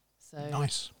 So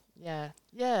nice. Yeah,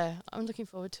 I'm looking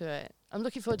forward to it. I'm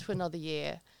looking forward to another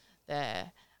year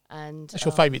there. And that's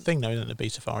your favourite thing, though, isn't it, the bee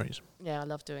safaris? Yeah, I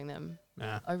love doing them.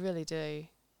 Yeah. I really do.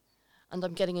 And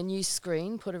I'm getting a new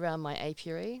screen put around my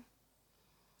apiary.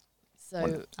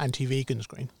 So anti-vegan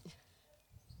screen.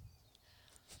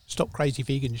 Stop crazy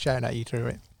vegans shouting at you through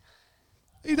it.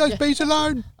 Leave those bees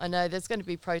alone. I know, there's going to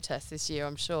be protests this year,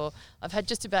 I'm sure. I've had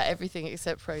just about everything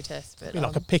except protests. But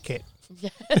like a picket.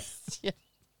 Yes, yeah.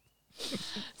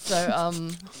 So,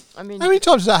 I mean... How many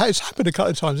times has that? It's happened a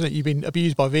couple of times, hasn't it? You've been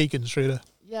abused by vegans through the...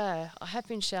 Yeah, I have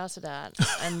been shouted at.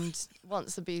 And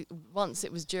once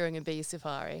it was during a bee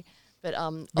safari. But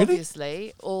really?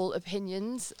 Obviously, all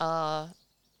opinions are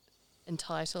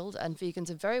entitled, and vegans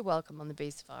are very welcome on the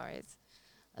bee safaris,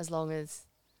 as long as...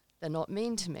 they're not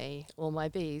mean to me or my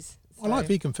bees. So. I like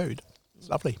vegan food. It's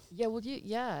lovely. Yeah, well,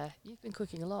 you've been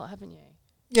cooking a lot, haven't you?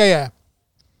 Yeah.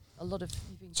 A lot of.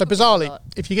 So bizarrely,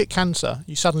 if you get cancer,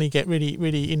 you suddenly get really,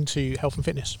 really into health and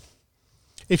fitness.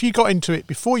 If you got into it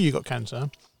before you got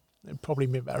cancer, it'd probably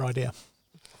be a better idea.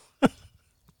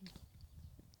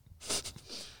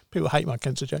 People hate my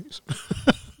cancer jokes.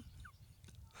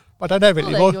 I don't have it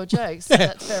anymore. Your jokes. Yeah.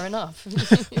 That's fair enough.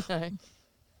 You know.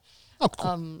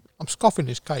 I'm scoffing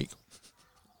this cake.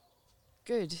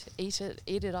 Good. Eat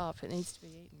it up. It needs to be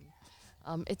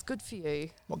eaten. It's good for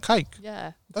you. What, cake?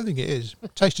 Yeah. I don't think it is.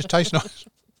 Tastes nice.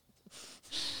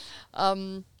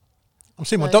 I'm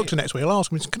seeing my So doctor next week. I'll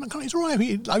ask him, it's all right if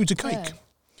you eat loads of cake. Yeah.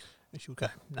 And she'll go,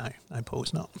 no, Paul,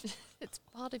 it's not. It's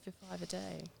part of your 5 a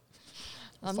day.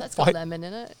 It's That's got lemon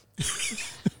in it.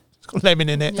 It's got lemon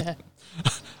in it. Yeah.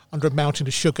 Under a mountain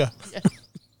of sugar. Yeah.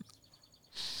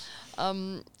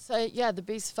 So yeah, the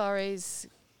bee safaris,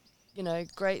 you know,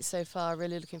 great so far.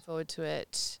 Really looking forward to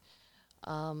it.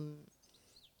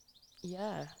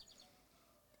 Yeah,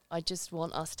 I just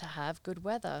want us to have good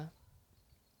weather.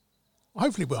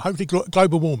 Hopefully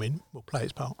global warming will play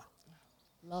its part.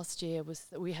 Last year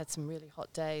we had some really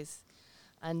hot days,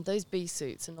 and those bee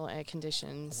suits are not air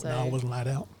conditioned. So No, I wasn't allowed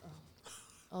out.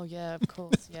 Oh yeah, of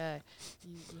course, yeah.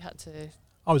 You had to.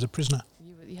 I was a prisoner.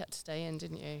 You had to stay in,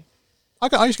 didn't you?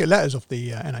 I used to get letters off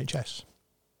the NHS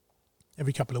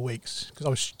every couple of weeks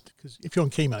because if you're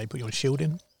on chemo, they put you on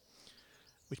shielding,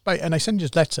 and they send you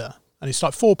this letter, and it's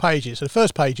like 4 pages. So the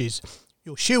first page is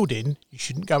you're shielding. You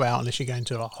shouldn't go out unless you're going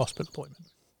to a hospital appointment.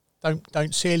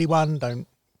 Don't see anyone. Don't,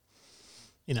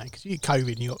 you know, because you get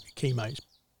COVID and you got chemo, it's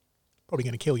probably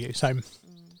going to kill you. So,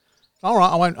 all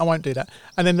right, I won't do that.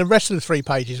 And then the rest of the 3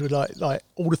 pages were like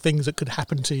all the things that could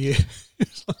happen to you.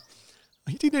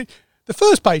 The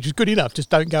first page was good enough, just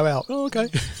don't go out. Oh, okay.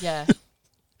 Yeah.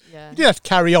 Yeah. You did have to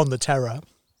carry on the terror.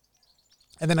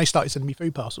 And then they started sending me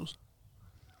food parcels.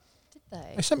 Did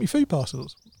they? They sent me food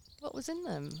parcels. What was in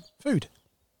them? Food.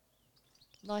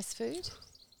 Nice food?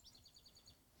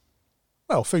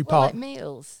 Well, food like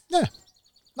meals? Yeah.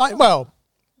 Well,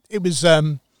 it was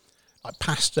like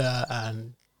pasta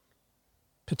and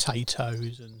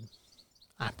potatoes and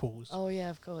apples. Oh,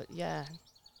 yeah, of course, yeah.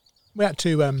 We had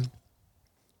to...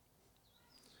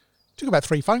 took about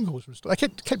 3 phone calls from store. They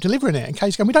kept delivering it in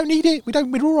case going, we don't need it.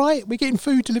 We're all right. We're getting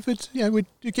food delivered. You know,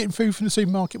 we're getting food from the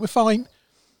supermarket. We're fine.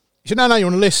 He said, no, you're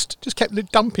on a list. Just kept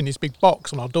dumping this big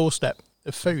box on our doorstep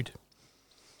of food.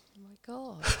 Oh my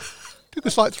God. Took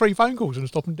us like 3 phone calls and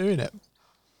stop them doing it.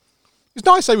 It's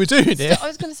nice they were doing it. I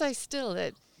was going to say still,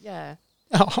 yeah.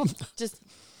 Just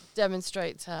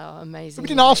demonstrates how amazing. We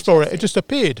didn't ask for it. It just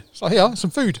appeared. It's like, here, some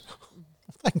food.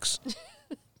 Thanks.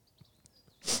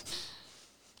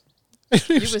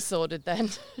 You were sorted then.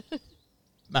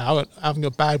 No, I haven't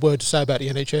got a bad word to say about the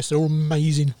NHS. They're all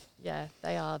amazing. Yeah,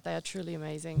 they are. They are truly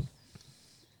amazing.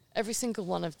 Every single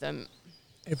one of them.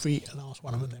 Every last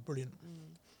one of them, they're brilliant.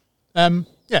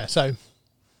 Yeah, so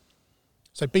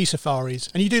bee safaris.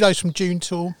 And you do those from June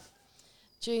till?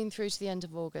 June through to the end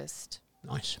of August.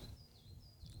 Nice.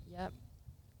 Yep.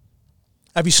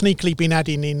 Have you sneakily been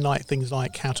adding in like things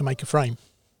like how to make a frame?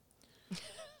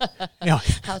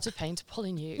 How to paint a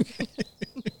polynuke.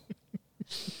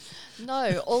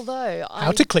 No, although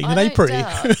how to clean an apron.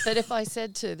 That if I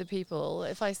said to the people,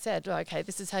 okay,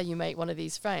 this is how you make one of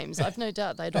these frames, I've no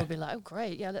doubt they'd all be like, oh,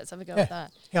 great, yeah, let's have a go at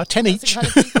that. Yeah, 10 That's each. the kind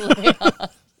of people we are.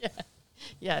 Yeah.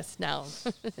 Yes, now,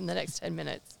 in the next 10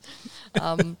 minutes.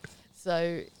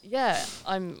 So, yeah,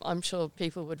 I'm sure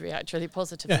people would react really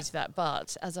positively to that.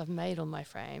 But as I've made all my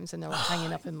frames and they're all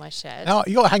hanging up in my shed. Oh,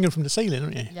 you got it hanging from the ceiling,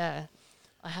 haven't you? Yeah,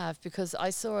 I have, because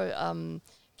I saw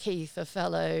Keith, a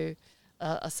fellow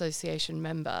association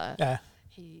member. Yeah.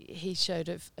 He shared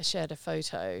a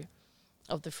photo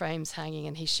of the frames hanging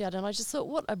in his shed, and I just thought,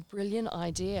 what a brilliant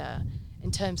idea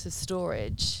in terms of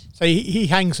storage. So he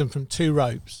hangs them from 2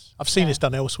 ropes. I've seen this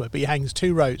done elsewhere, but he hangs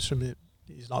 2 ropes from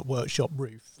his like workshop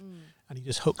roof, and he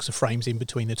just hooks the frames in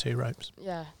between the 2 ropes.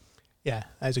 Yeah. Yeah,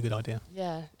 that's a good idea.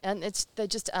 Yeah, and they're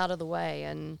just out of the way,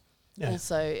 and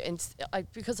also,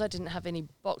 because I didn't have any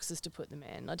boxes to put them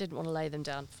in, I didn't want to lay them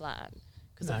down flat.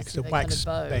 Because the wax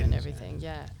kind of bow bends, and everything,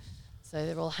 yeah. So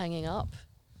they're all hanging up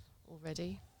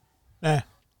already. Yeah.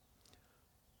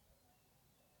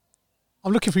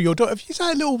 I'm looking for your daughter. Have you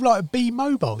seen a little like bee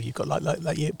mobile you've got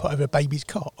like you put over a baby's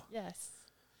cot? Yes.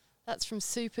 That's from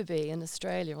Super Bee in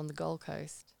Australia on the Gold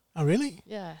Coast. Oh, really?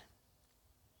 Yeah.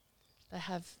 They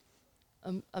have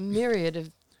a myriad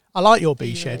of I like your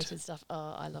bee shed. Stuff.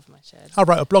 Oh, I love my shed. I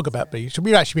wrote a blog about bees. So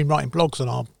we've actually been writing blogs on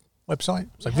our website.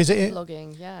 So visit it.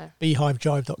 Blogging, yeah.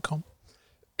 Beehivejive.com.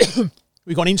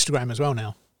 We've got an Instagram as well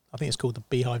now. I think it's called the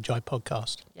Beehive Jive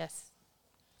Podcast. Yes.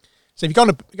 So if you go on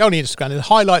the Instagram, the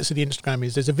highlights of the Instagram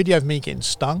is there's a video of me getting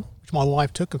stung, which my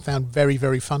wife took and found very,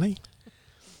 very funny.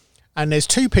 And there's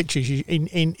 2 pictures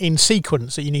in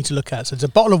sequence that you need to look at. So there's a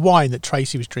bottle of wine that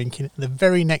Tracy was drinking, and the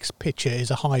very next picture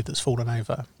is a hive that's fallen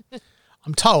over.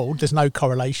 I'm told there's no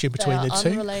correlation between the 2.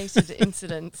 Unrelated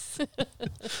incidents,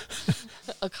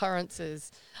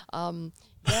 occurrences.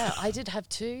 Yeah, I did have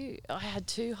 2. I had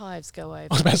 2 hives go over.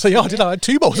 I was about to say, I had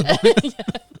 2 bottles of wine.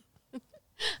 Yeah.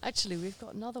 Actually, we've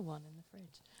got another one in the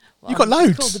fridge. Well, You've got loads.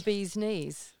 It's called the bee's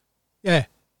knees. Yeah.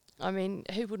 I mean,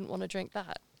 who wouldn't want to drink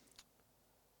that?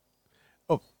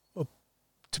 Well,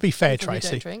 to be fair, People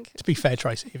Tracy. Drink. To be fair,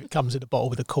 Tracy, if it comes in a bottle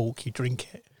with a cork, you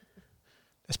drink it.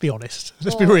 Let's be honest.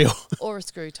 Let's be real. Or a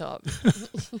screw top.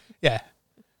 Yeah.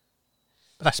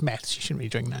 But that's meth. You shouldn't really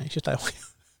drink that. It's just alcohol.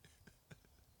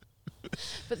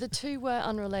 But the 2 were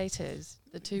unrelated.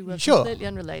 The 2 were Sure. completely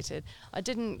unrelated. I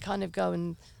didn't kind of go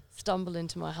and stumble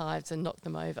into my hives and knock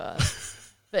them over.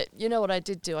 But you know what I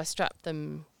did do? I strapped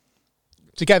them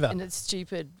Together. in a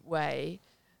stupid way.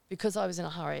 Because I was in a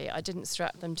hurry, I didn't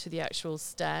strap them to the actual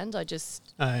stand. I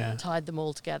just tied them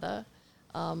all together.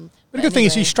 But the good thing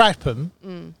is you strap them.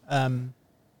 When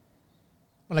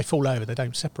they fall over, they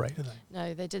don't separate, do they?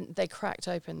 No, they didn't. They cracked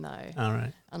open though. All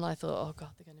right. And I thought, oh God,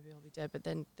 they're going to be all be dead. But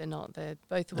then they're not. They're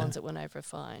both the ones that went over are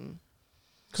fine.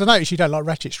 Because I noticed you don't like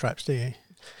ratchet straps, do you?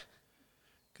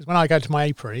 Because when I go to my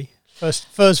apiary,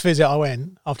 first visit I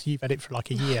went, after you've had it for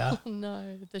like a year. Oh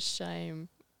no, the shame.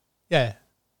 Yeah.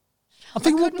 I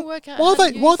think couldn't work out why how to are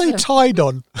they use them. tied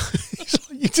on?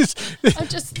 You just I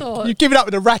just thought. you've given up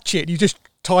with a ratchet and you just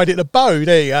tied it in a bow,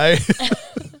 there you go.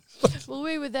 Well,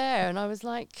 we were there and I was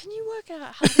like, can you work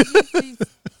out how to use these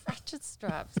ratchet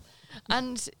straps?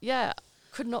 And yeah,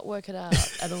 could not work it out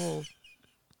at all.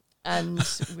 And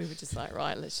we were just like,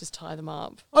 right, let's just tie them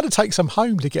up. I had to take some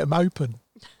home to get them open.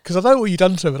 Because I know what you've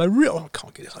done to them and I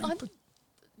can't get this open.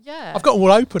 Yeah. I've got them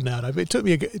all open now though, but it took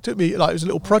me like it was a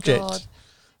little project. God.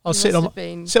 I was You sitting must on have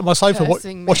been my sofa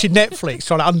cursing me. watching Netflix,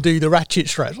 trying to undo the ratchet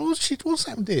straps. What's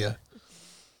happened here?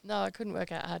 No, I couldn't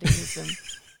work out how to use them.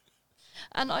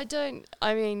 And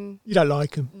You don't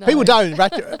like them. No. People don't. I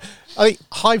think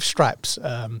hive straps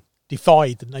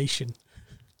divide the nation.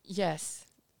 Yes.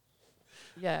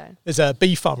 Yeah. There's a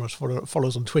bee farmer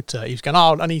follows on Twitter. He's going,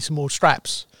 I need some more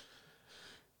straps.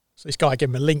 So this guy gave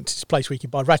him a link to this place where you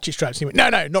can buy ratchet straps. And he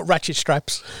went, no, not ratchet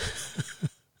straps.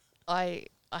 I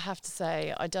have to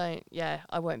say,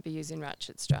 I won't be using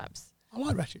ratchet straps. I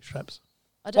like ratchet straps.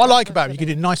 What I like about it, you can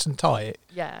do it nice and tight.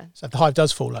 Yeah. So if the hive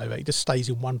does fall over, it just stays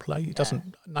in one place. It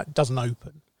doesn't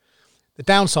open. The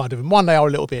downside of them, one, they are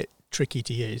a little bit tricky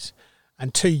to use.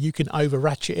 And 2, you can over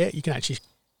ratchet it. You can actually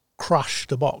crush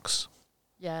the box.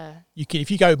 Yeah. If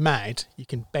you go mad, you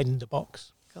can bend the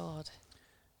box. God.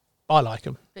 I like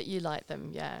them. But you like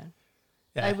them, yeah.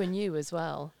 Yeah. They were new as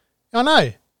well. I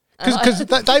know. Because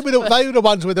they were the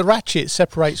ones where the ratchet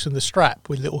separates from the strap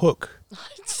with a little hook. I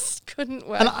just couldn't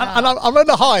work And out I'm in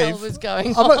the what hive. was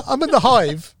going I'm, on. I'm in the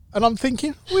hive, and I'm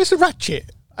thinking, where's the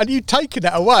ratchet? And you'd taken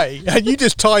that away, and you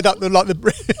just tied up the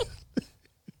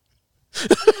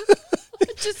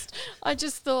I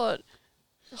just thought,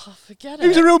 oh, forget It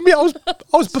was a real.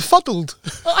 I was befuddled.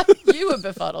 You were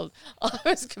befuddled. I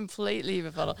was completely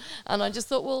befuddled. And I just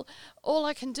thought, well, all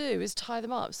I can do is tie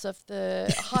them up. So if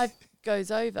the hive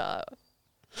goes over,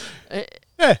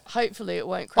 Yeah. hopefully it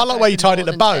won't I crack like the way you tied it more in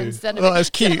a than bow. 10 I thought centimetres. that was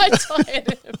cute. Yeah, I tied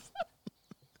it in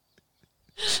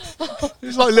It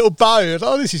was like a little bow. I was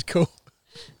like, oh, this is cool.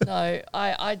 No,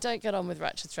 I don't get on with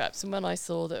ratchet straps. And when I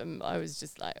saw them, I was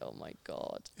just like, oh, my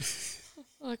God.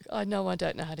 I know I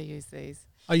don't know how to use these.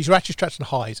 I use ratchet straps and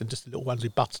highs and just the little ones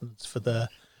with buttons for the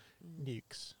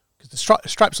nukes. Because the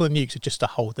straps on the nukes are just to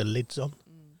hold the lids on.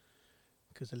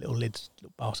 Because the little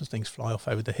bastard things fly off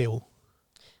over the hill.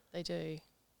 They do.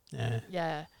 Yeah.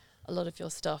 Yeah. A lot of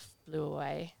your stuff blew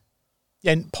away.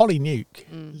 Yeah, and poly nuke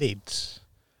lids,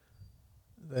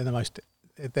 they're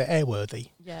they're airworthy.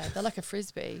 Yeah, they're like a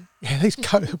frisbee. Yeah, these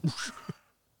go.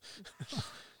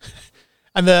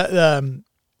 And the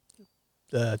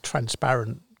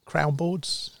transparent crown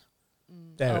boards.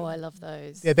 Oh, I love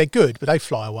those. Yeah, they're good, but they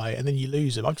fly away and then you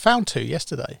lose them. I found 2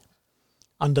 yesterday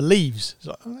under leaves. It's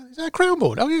like, oh, is that a crown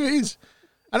board? Oh, yeah, it is.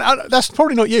 And that's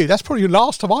probably not you. That's probably the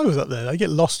last time I was up there. They get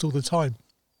lost all the time.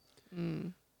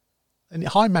 And the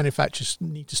high manufacturers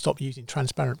need to stop using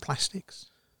transparent plastics.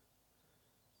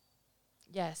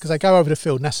 Yes. Because they go over the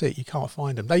field and that's it. You can't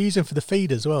find them. They use them for the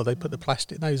feed as well. They put the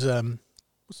plastic, those,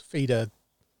 what's the feeder?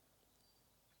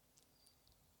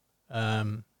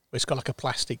 Where it's got like a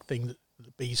plastic thing that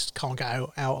the bees can't get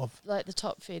out of. Like the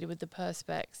top feeder with the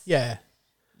perspex. Yeah.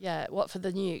 Yeah. What for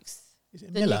the nukes? Is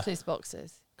it the Miller? nucleus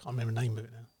boxes. Can't remember the name of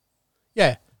it now.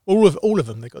 Yeah. All of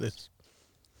them, they've got this.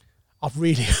 I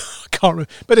can't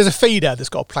remember. But there's a feeder that's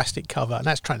got a plastic cover and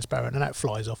that's transparent and that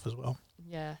flies off as well.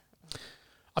 Yeah.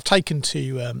 I've taken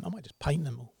to, I might just paint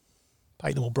them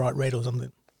all bright red or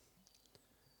something.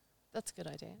 That's a good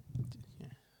idea. Yeah.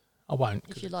 I won't.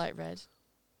 If you like red.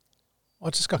 I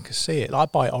just I can see it. I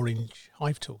buy orange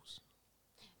hive tools.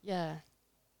 Yeah.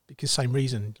 Because same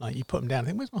reason, like you put them down, I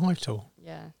think, where's my hive tool?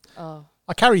 Yeah. Oh.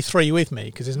 I carry 3 with me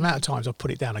because there's an amount of times I've put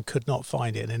it down and could not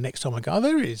find it. And then next time I go, oh,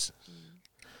 there it is.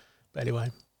 But anyway.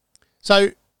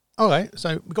 So, okay.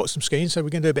 So we've got some skiing. So we're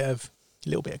going to do a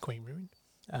little bit of queen rearing.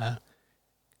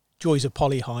 Joys of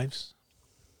poly hives.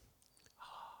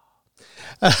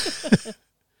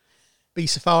 Bee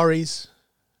safaris.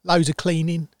 Loads of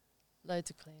cleaning.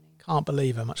 Loads of cleaning. Can't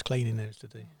believe how much cleaning there is to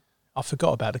do. I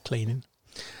forgot about the cleaning.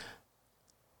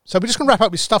 So we're just going to wrap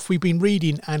up with stuff we've been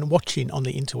reading and watching on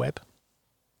the interweb.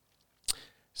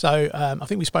 So I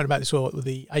think we spoke about this with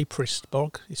the Apiarist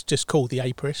blog. It's just called the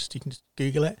Apiarist. You can just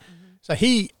Google it. So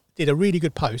he did a really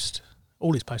good post.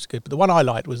 All his posts are good, but the one I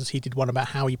liked was he did one about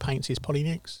how he paints his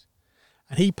polyneuks.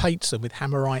 And he paints them with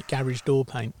Hammerite garage door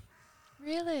paint.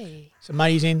 Really? It's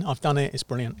amazing. I've done it. It's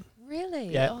brilliant. Really?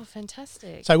 Yeah. Oh,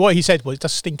 fantastic. So what he said was it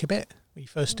does stink a bit when you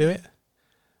first do it.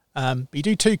 But you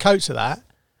do 2 coats of that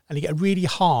and you get a really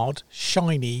hard,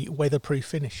 shiny, weatherproof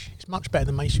finish. It's much better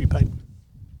than masonry paint.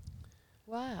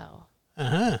 Wow.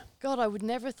 Uh-huh. God, I would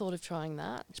never have thought of trying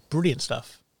that. It's brilliant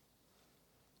stuff.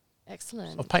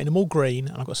 Excellent. So I've painted them all green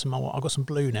and I've got some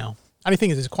blue now. Only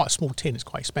thing is it's quite a small tin, it's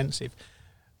quite expensive.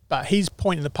 But his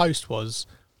point in the post was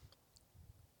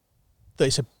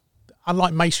that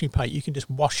unlike masonry paint, you can just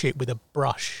wash it with a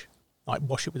brush, like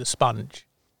wash it with a sponge,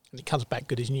 and it comes back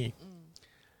good as new.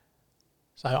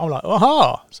 So I'm like,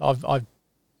 aha! So I've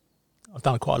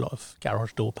done quite a lot of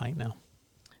garage door paint now.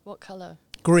 What colour?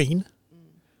 Green,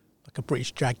 like a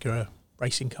British Jaguar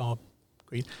racing car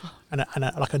green, and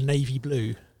like a navy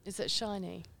blue. Is it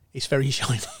shiny? It's very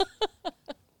shiny.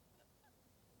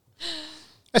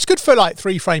 It's good for like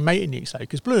 3-frame mating newts though,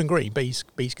 because blue and green, bees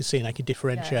can see and they can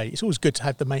differentiate. Yeah. It's always good to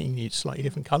have the mating newts slightly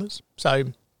different colours.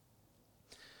 So,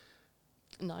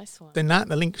 nice one. Then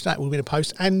the link to that will be in a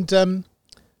post. And on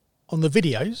the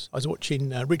videos, I was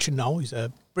watching Richard Knoll. He's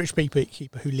a British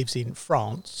beekeeper who lives in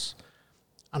France.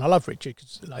 And I love Richard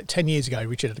because like 10 years ago,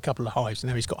 Richard had a couple of hives and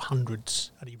now he's got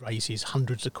hundreds and he raises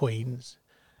hundreds of queens.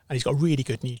 And he's got a really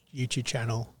good new YouTube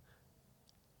channel.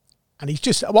 And he's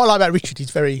just, what I like about Richard,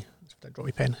 he's very... Don't drop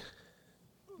my pen.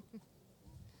 You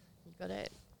got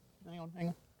it. Hang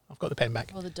on. I've got the pen back.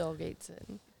 Well, the dog eats it.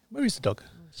 Where is the dog?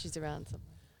 She's around somewhere.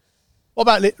 What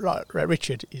about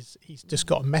Richard? He's just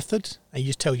got a method, and he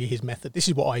just tells you his method. This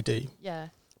is what I do. Yeah.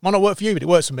 Might not work for you, but it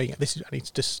works for me. And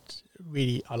it's just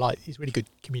really, he's a really good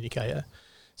communicator.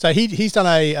 So he's done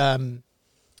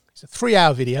it's a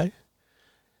 3-hour video.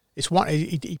 It's one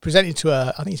he presented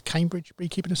to I think it's Cambridge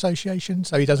Beekeeping Association.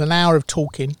 So he does an hour of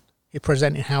talking. He's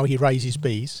presenting how he raises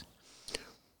bees,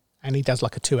 and he does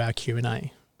like a 2-hour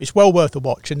Q&A. It's well worth a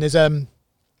watch. And there's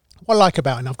what I like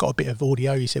about it, and I've got a bit of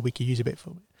audio. He said we could use a bit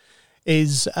for it.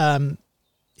 Is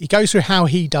he goes through how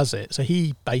he does it. So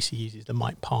he basically uses the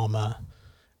Mike Palmer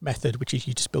method, which is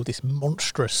you just build this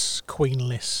monstrous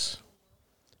queenless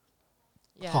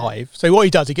hive. So what he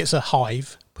does, he gets a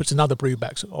hive, puts another brood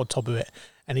back on top of it,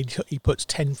 and he puts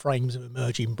 10 frames of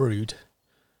emerging brood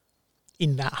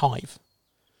in that hive.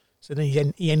 So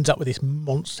then he ends up with this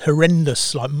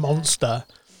horrendous monster,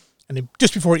 and then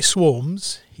just before it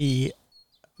swarms, he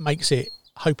makes it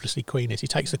hopelessly queenless. He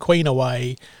takes the queen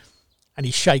away, and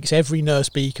he shakes every nurse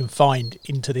bee he can find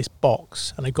into this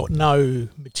box, and they've got no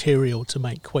material to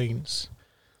make queens.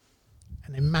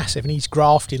 And they're massive, and he's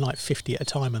grafting like 50 at a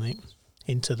time, I think,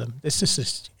 into them. It's just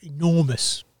this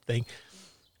enormous thing.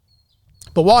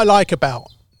 But what I like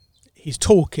about his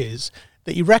talk is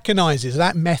that he recognises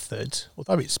that method,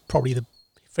 although it's probably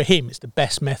for him, it's the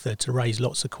best method to raise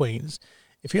lots of queens.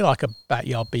 If you're like a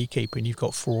backyard beekeeper and you've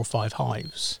got 4 or 5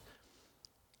 hives,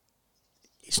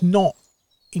 it's not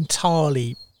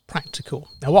entirely practical.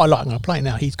 Now what I like, I'm going to play it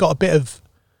now, he's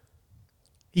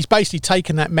basically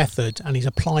taken that method and he's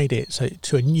applied it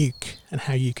to a nuke and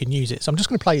how you can use it. So I'm just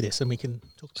going to play this and we can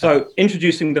talk about it. So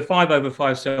introducing the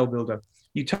 5/5 cell builder.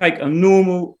 You take a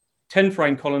normal 10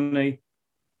 frame colony,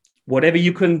 whatever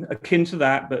you can akin to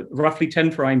that, but roughly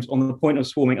 10 frames on the point of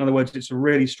swarming. In other words, it's a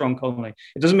really strong colony.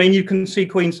 It doesn't mean you can see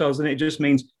queen cells in it. It just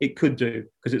means it could do,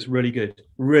 because it's really good,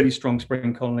 really strong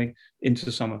spring colony into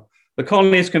the summer. The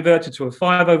colony is converted to a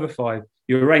 5/5.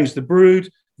 You arrange the brood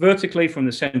vertically from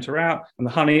the center out and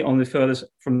the honey on the furthest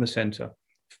from the center.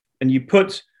 And you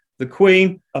put the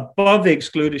queen above the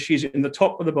excluder. She's in the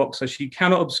top of the box, so she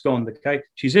cannot abscond, okay?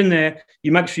 She's in there.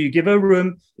 You make sure you give her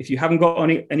room. If you haven't got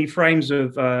any frames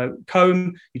of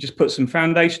comb, you just put some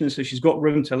foundation in so she's got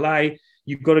room to lay.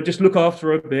 You've got to just look after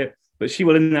her a bit, but she's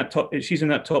in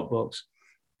that top box.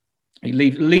 You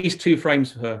leave at least 2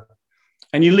 frames for her.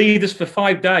 And you leave this for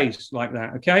 5 days like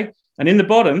that, okay? And in the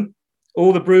bottom,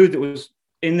 all the brood that was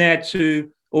in there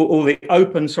or the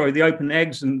open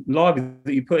eggs and larvae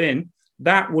that you put in,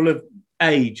 that will have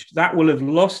aged. That will have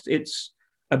lost its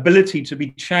ability to be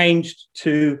changed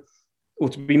or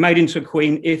to be made into a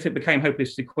queen if it became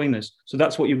hopelessly queenless. So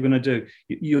that's what you're going to do.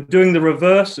 You're doing the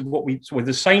reverse of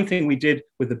the same thing we did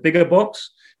with the bigger box,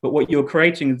 but what you're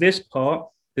creating, this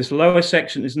lower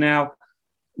section is now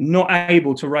not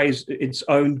able to raise its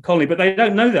own colony, but they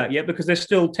don't know that yet because there's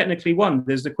still technically one.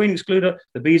 There's the queen excluder,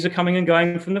 the bees are coming and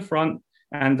going from the front,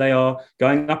 and they are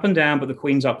going up and down, but the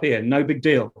queen's up here. No big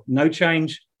deal, no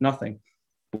change, nothing.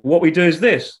 But what we do is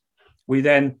this. We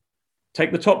then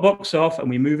take the top box off and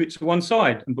we move it to one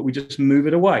side, but we just move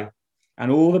it away.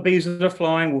 And all the bees that are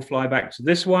flying will fly back to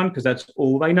this one because that's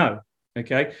all they know,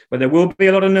 okay? But there will be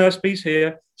a lot of nurse bees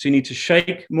here, so you need to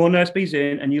shake more nurse bees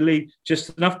in, and you leave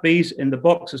just enough bees in the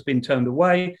box that's been turned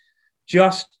away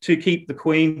just to keep the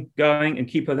queen going and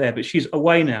keep her there. But she's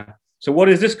away now. So what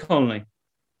is this colony?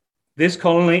 This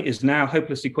colony is now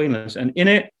hopelessly queenless, and in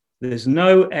it, there's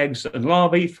no eggs and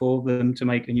larvae for them to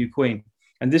make a new queen.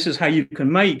 And this is how you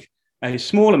can make a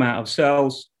small amount of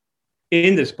cells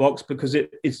in this box, because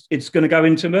it's going to go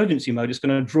into emergency mode. It's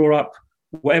going to draw up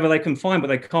whatever they can find, but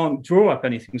they can't draw up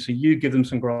anything. So you give them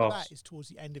some grass. That is towards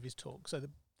the end of his talk. So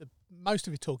the most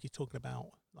of his talk, he's talking about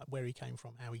like where he came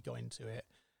from, how he got into it,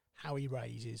 how he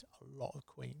raises a lot of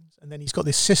queens. And then he's got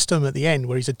this system at the end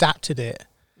where he's adapted it.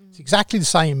 It's exactly the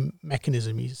same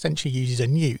mechanism. He essentially uses a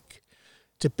nuke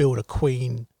to build a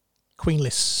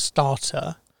queenless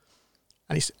starter.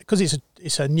 And it's because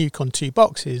it's a nuke on 2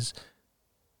 boxes,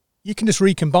 you can just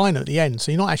recombine it at the end.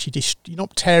 So you're not actually you're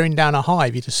not tearing down a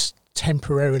hive, you're just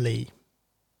temporarily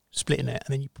splitting it,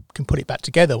 and then you can put it back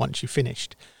together once you've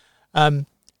finished. But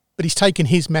he's taken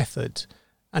his method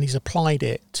and he's applied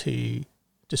it to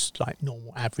just like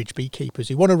normal average beekeepers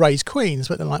who want to raise queens,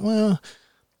 but they're like, well,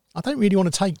 I don't really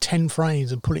want to take 10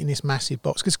 frames and put it in this massive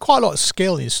box, because quite a lot of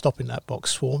skill in stopping that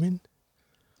box swarming.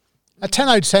 A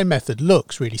 10/10 method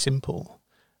looks really simple,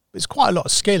 but it's quite a lot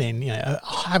of skill in,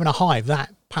 having a hive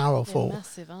that powerful. They're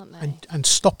massive, aren't they? And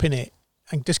stopping it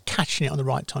and just catching it on the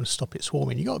right time to stop it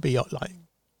swarming. You've got to be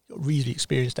reasonably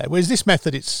experienced there. Whereas this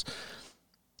method, it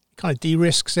kind of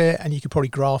de-risks it, and you could probably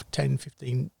graft 10,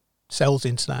 15 cells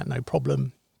into that, no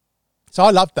problem. So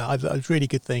I loved that. It was a really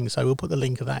good thing. So we'll put the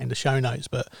link of that in the show notes.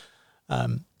 But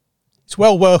it's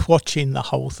well worth watching the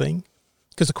whole thing.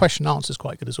 because the question and answer is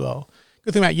quite good as well.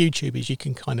 Good thing about YouTube is you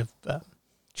can kind of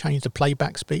change the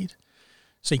playback speed.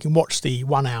 So you can watch the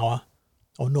 1 hour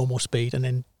on normal speed and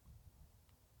then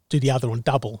do the other on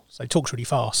double. So it talks really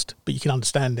fast, but you can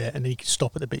understand it, and then you can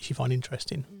stop at the bits you find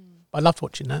interesting. I loved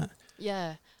watching that.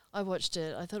 Yeah, I watched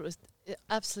it. I thought it was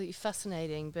absolutely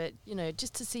fascinating, but, you know,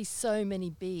 just to see so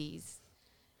many bees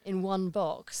in one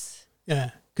box. Yeah,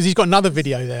 because he's got another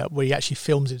video there where he actually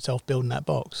films himself building that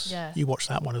box. Yeah. You watched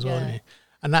that one as well, didn't you?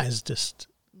 And that is just...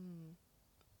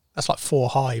 That's like 4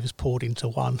 hives poured into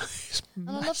one. And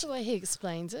I love the way he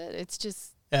explains it. It's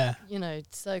just, you know,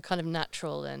 so kind of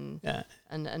natural and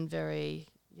very,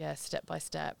 step by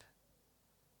step.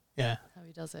 Yeah. How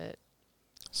he does it.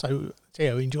 So,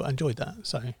 yeah, we enjoyed that.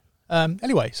 So,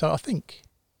 anyway, so I think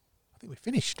we're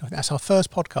finished. I think that's our first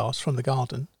podcast from the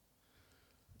garden.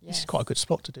 Yes. This is quite a good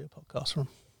spot to do a podcast from.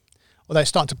 Although it's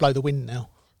starting to blow the wind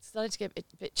now. It's starting to get a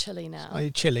bit chilly now. It's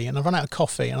slightly chilly, and I've run out of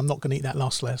coffee, and I'm not going to eat that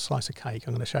last slice of cake.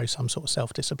 I'm going to show some sort of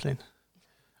self-discipline.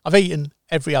 I've eaten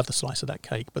every other slice of that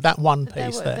cake, but that one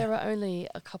piece there... There were only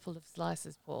a couple of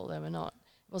slices, Paul. There were not...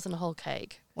 It wasn't a whole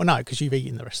cake. Well, no, because you've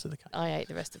eaten the rest of the cake. I ate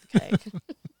the rest of the cake.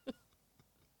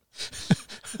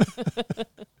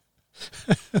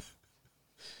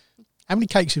 How many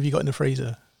cakes have you got in the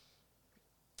freezer?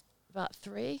 About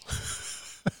 3.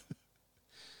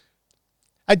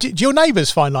 Do your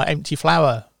neighbours find like empty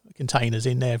flour containers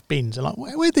in their bins and like,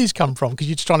 where'd these come from? Because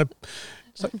you're just trying to...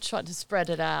 I'm trying to spread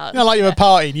it out. You know, like you're at a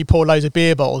party and you pour loads of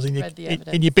beer bottles in your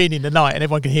bin in the night, and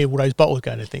everyone can hear all those bottles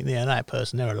going and think, yeah, that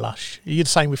person, they're a lush. You're the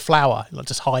same with flour, like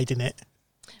just hiding it.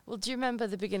 Well, do you remember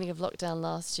the beginning of lockdown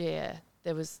last year?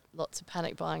 There was lots of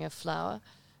panic buying of flour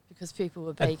because people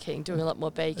were baking, doing a lot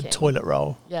more baking. A toilet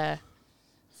roll. Yeah.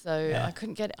 So I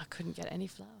couldn't get any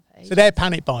flour. So their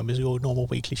panic buying was your normal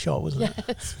weekly shot, wasn't it? Yeah,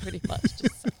 it's pretty much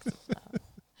just sacks of flour.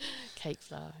 Cake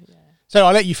flour, yeah. So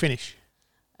I'll let you finish.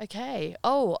 Okay.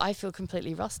 Oh, I feel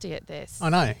completely rusty at this. I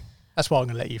know. That's why I'm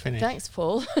going to let you finish. Thanks,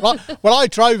 Paul. Well, I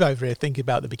drove over here thinking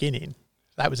about the beginning.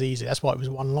 That was easy. That's why it was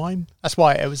one line. That's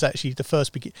why it was actually the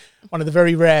first one of the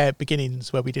very rare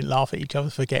beginnings where we didn't laugh at each other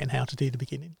forgetting how to do the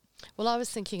beginning. Well, I was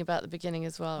thinking about the beginning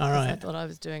as well. All right. I thought I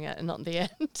was doing it and not the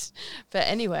end. But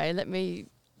anyway,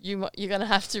 you're going to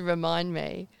have to remind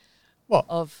me. What?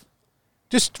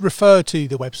 Just refer to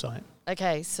the website.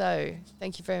 Okay, so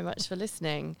thank you very much for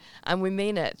listening. And we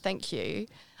mean it. Thank you.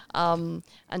 And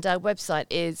our website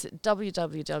is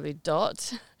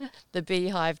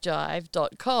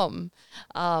www.thebeehivejive.com.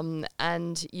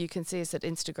 And you can see us at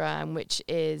Instagram, which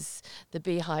is the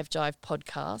Beehive Jive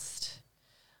Podcast.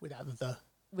 Without the.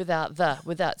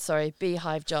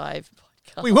 Beehive Jive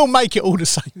Podcast. We will make it all the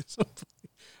same.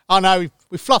 Oh no,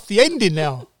 we fluffed the ending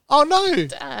now. Oh no.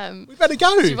 Damn. We better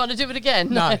go. Do you want to do it again?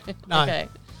 No. Okay.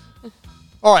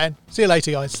 All right, see you later,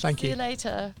 guys. Thank you. See you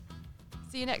later.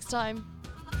 See you next time.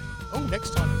 Oh,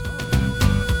 next time as well.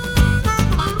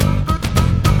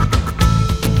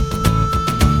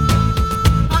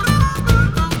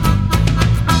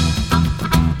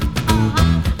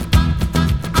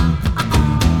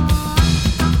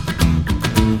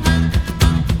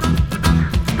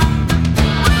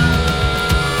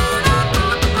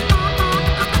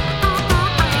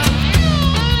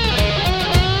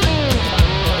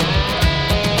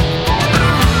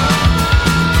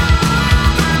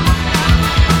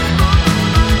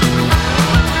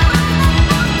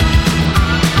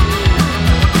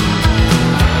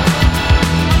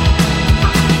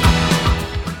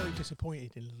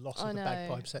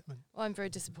 Segment. Well, I'm very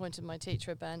disappointed my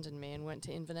teacher abandoned me and went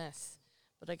to Inverness.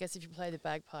 But I guess if you play the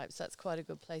bagpipes, that's quite a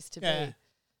good place to be. I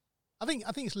think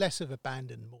it's less of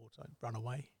abandon, more to run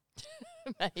away.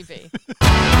 Maybe.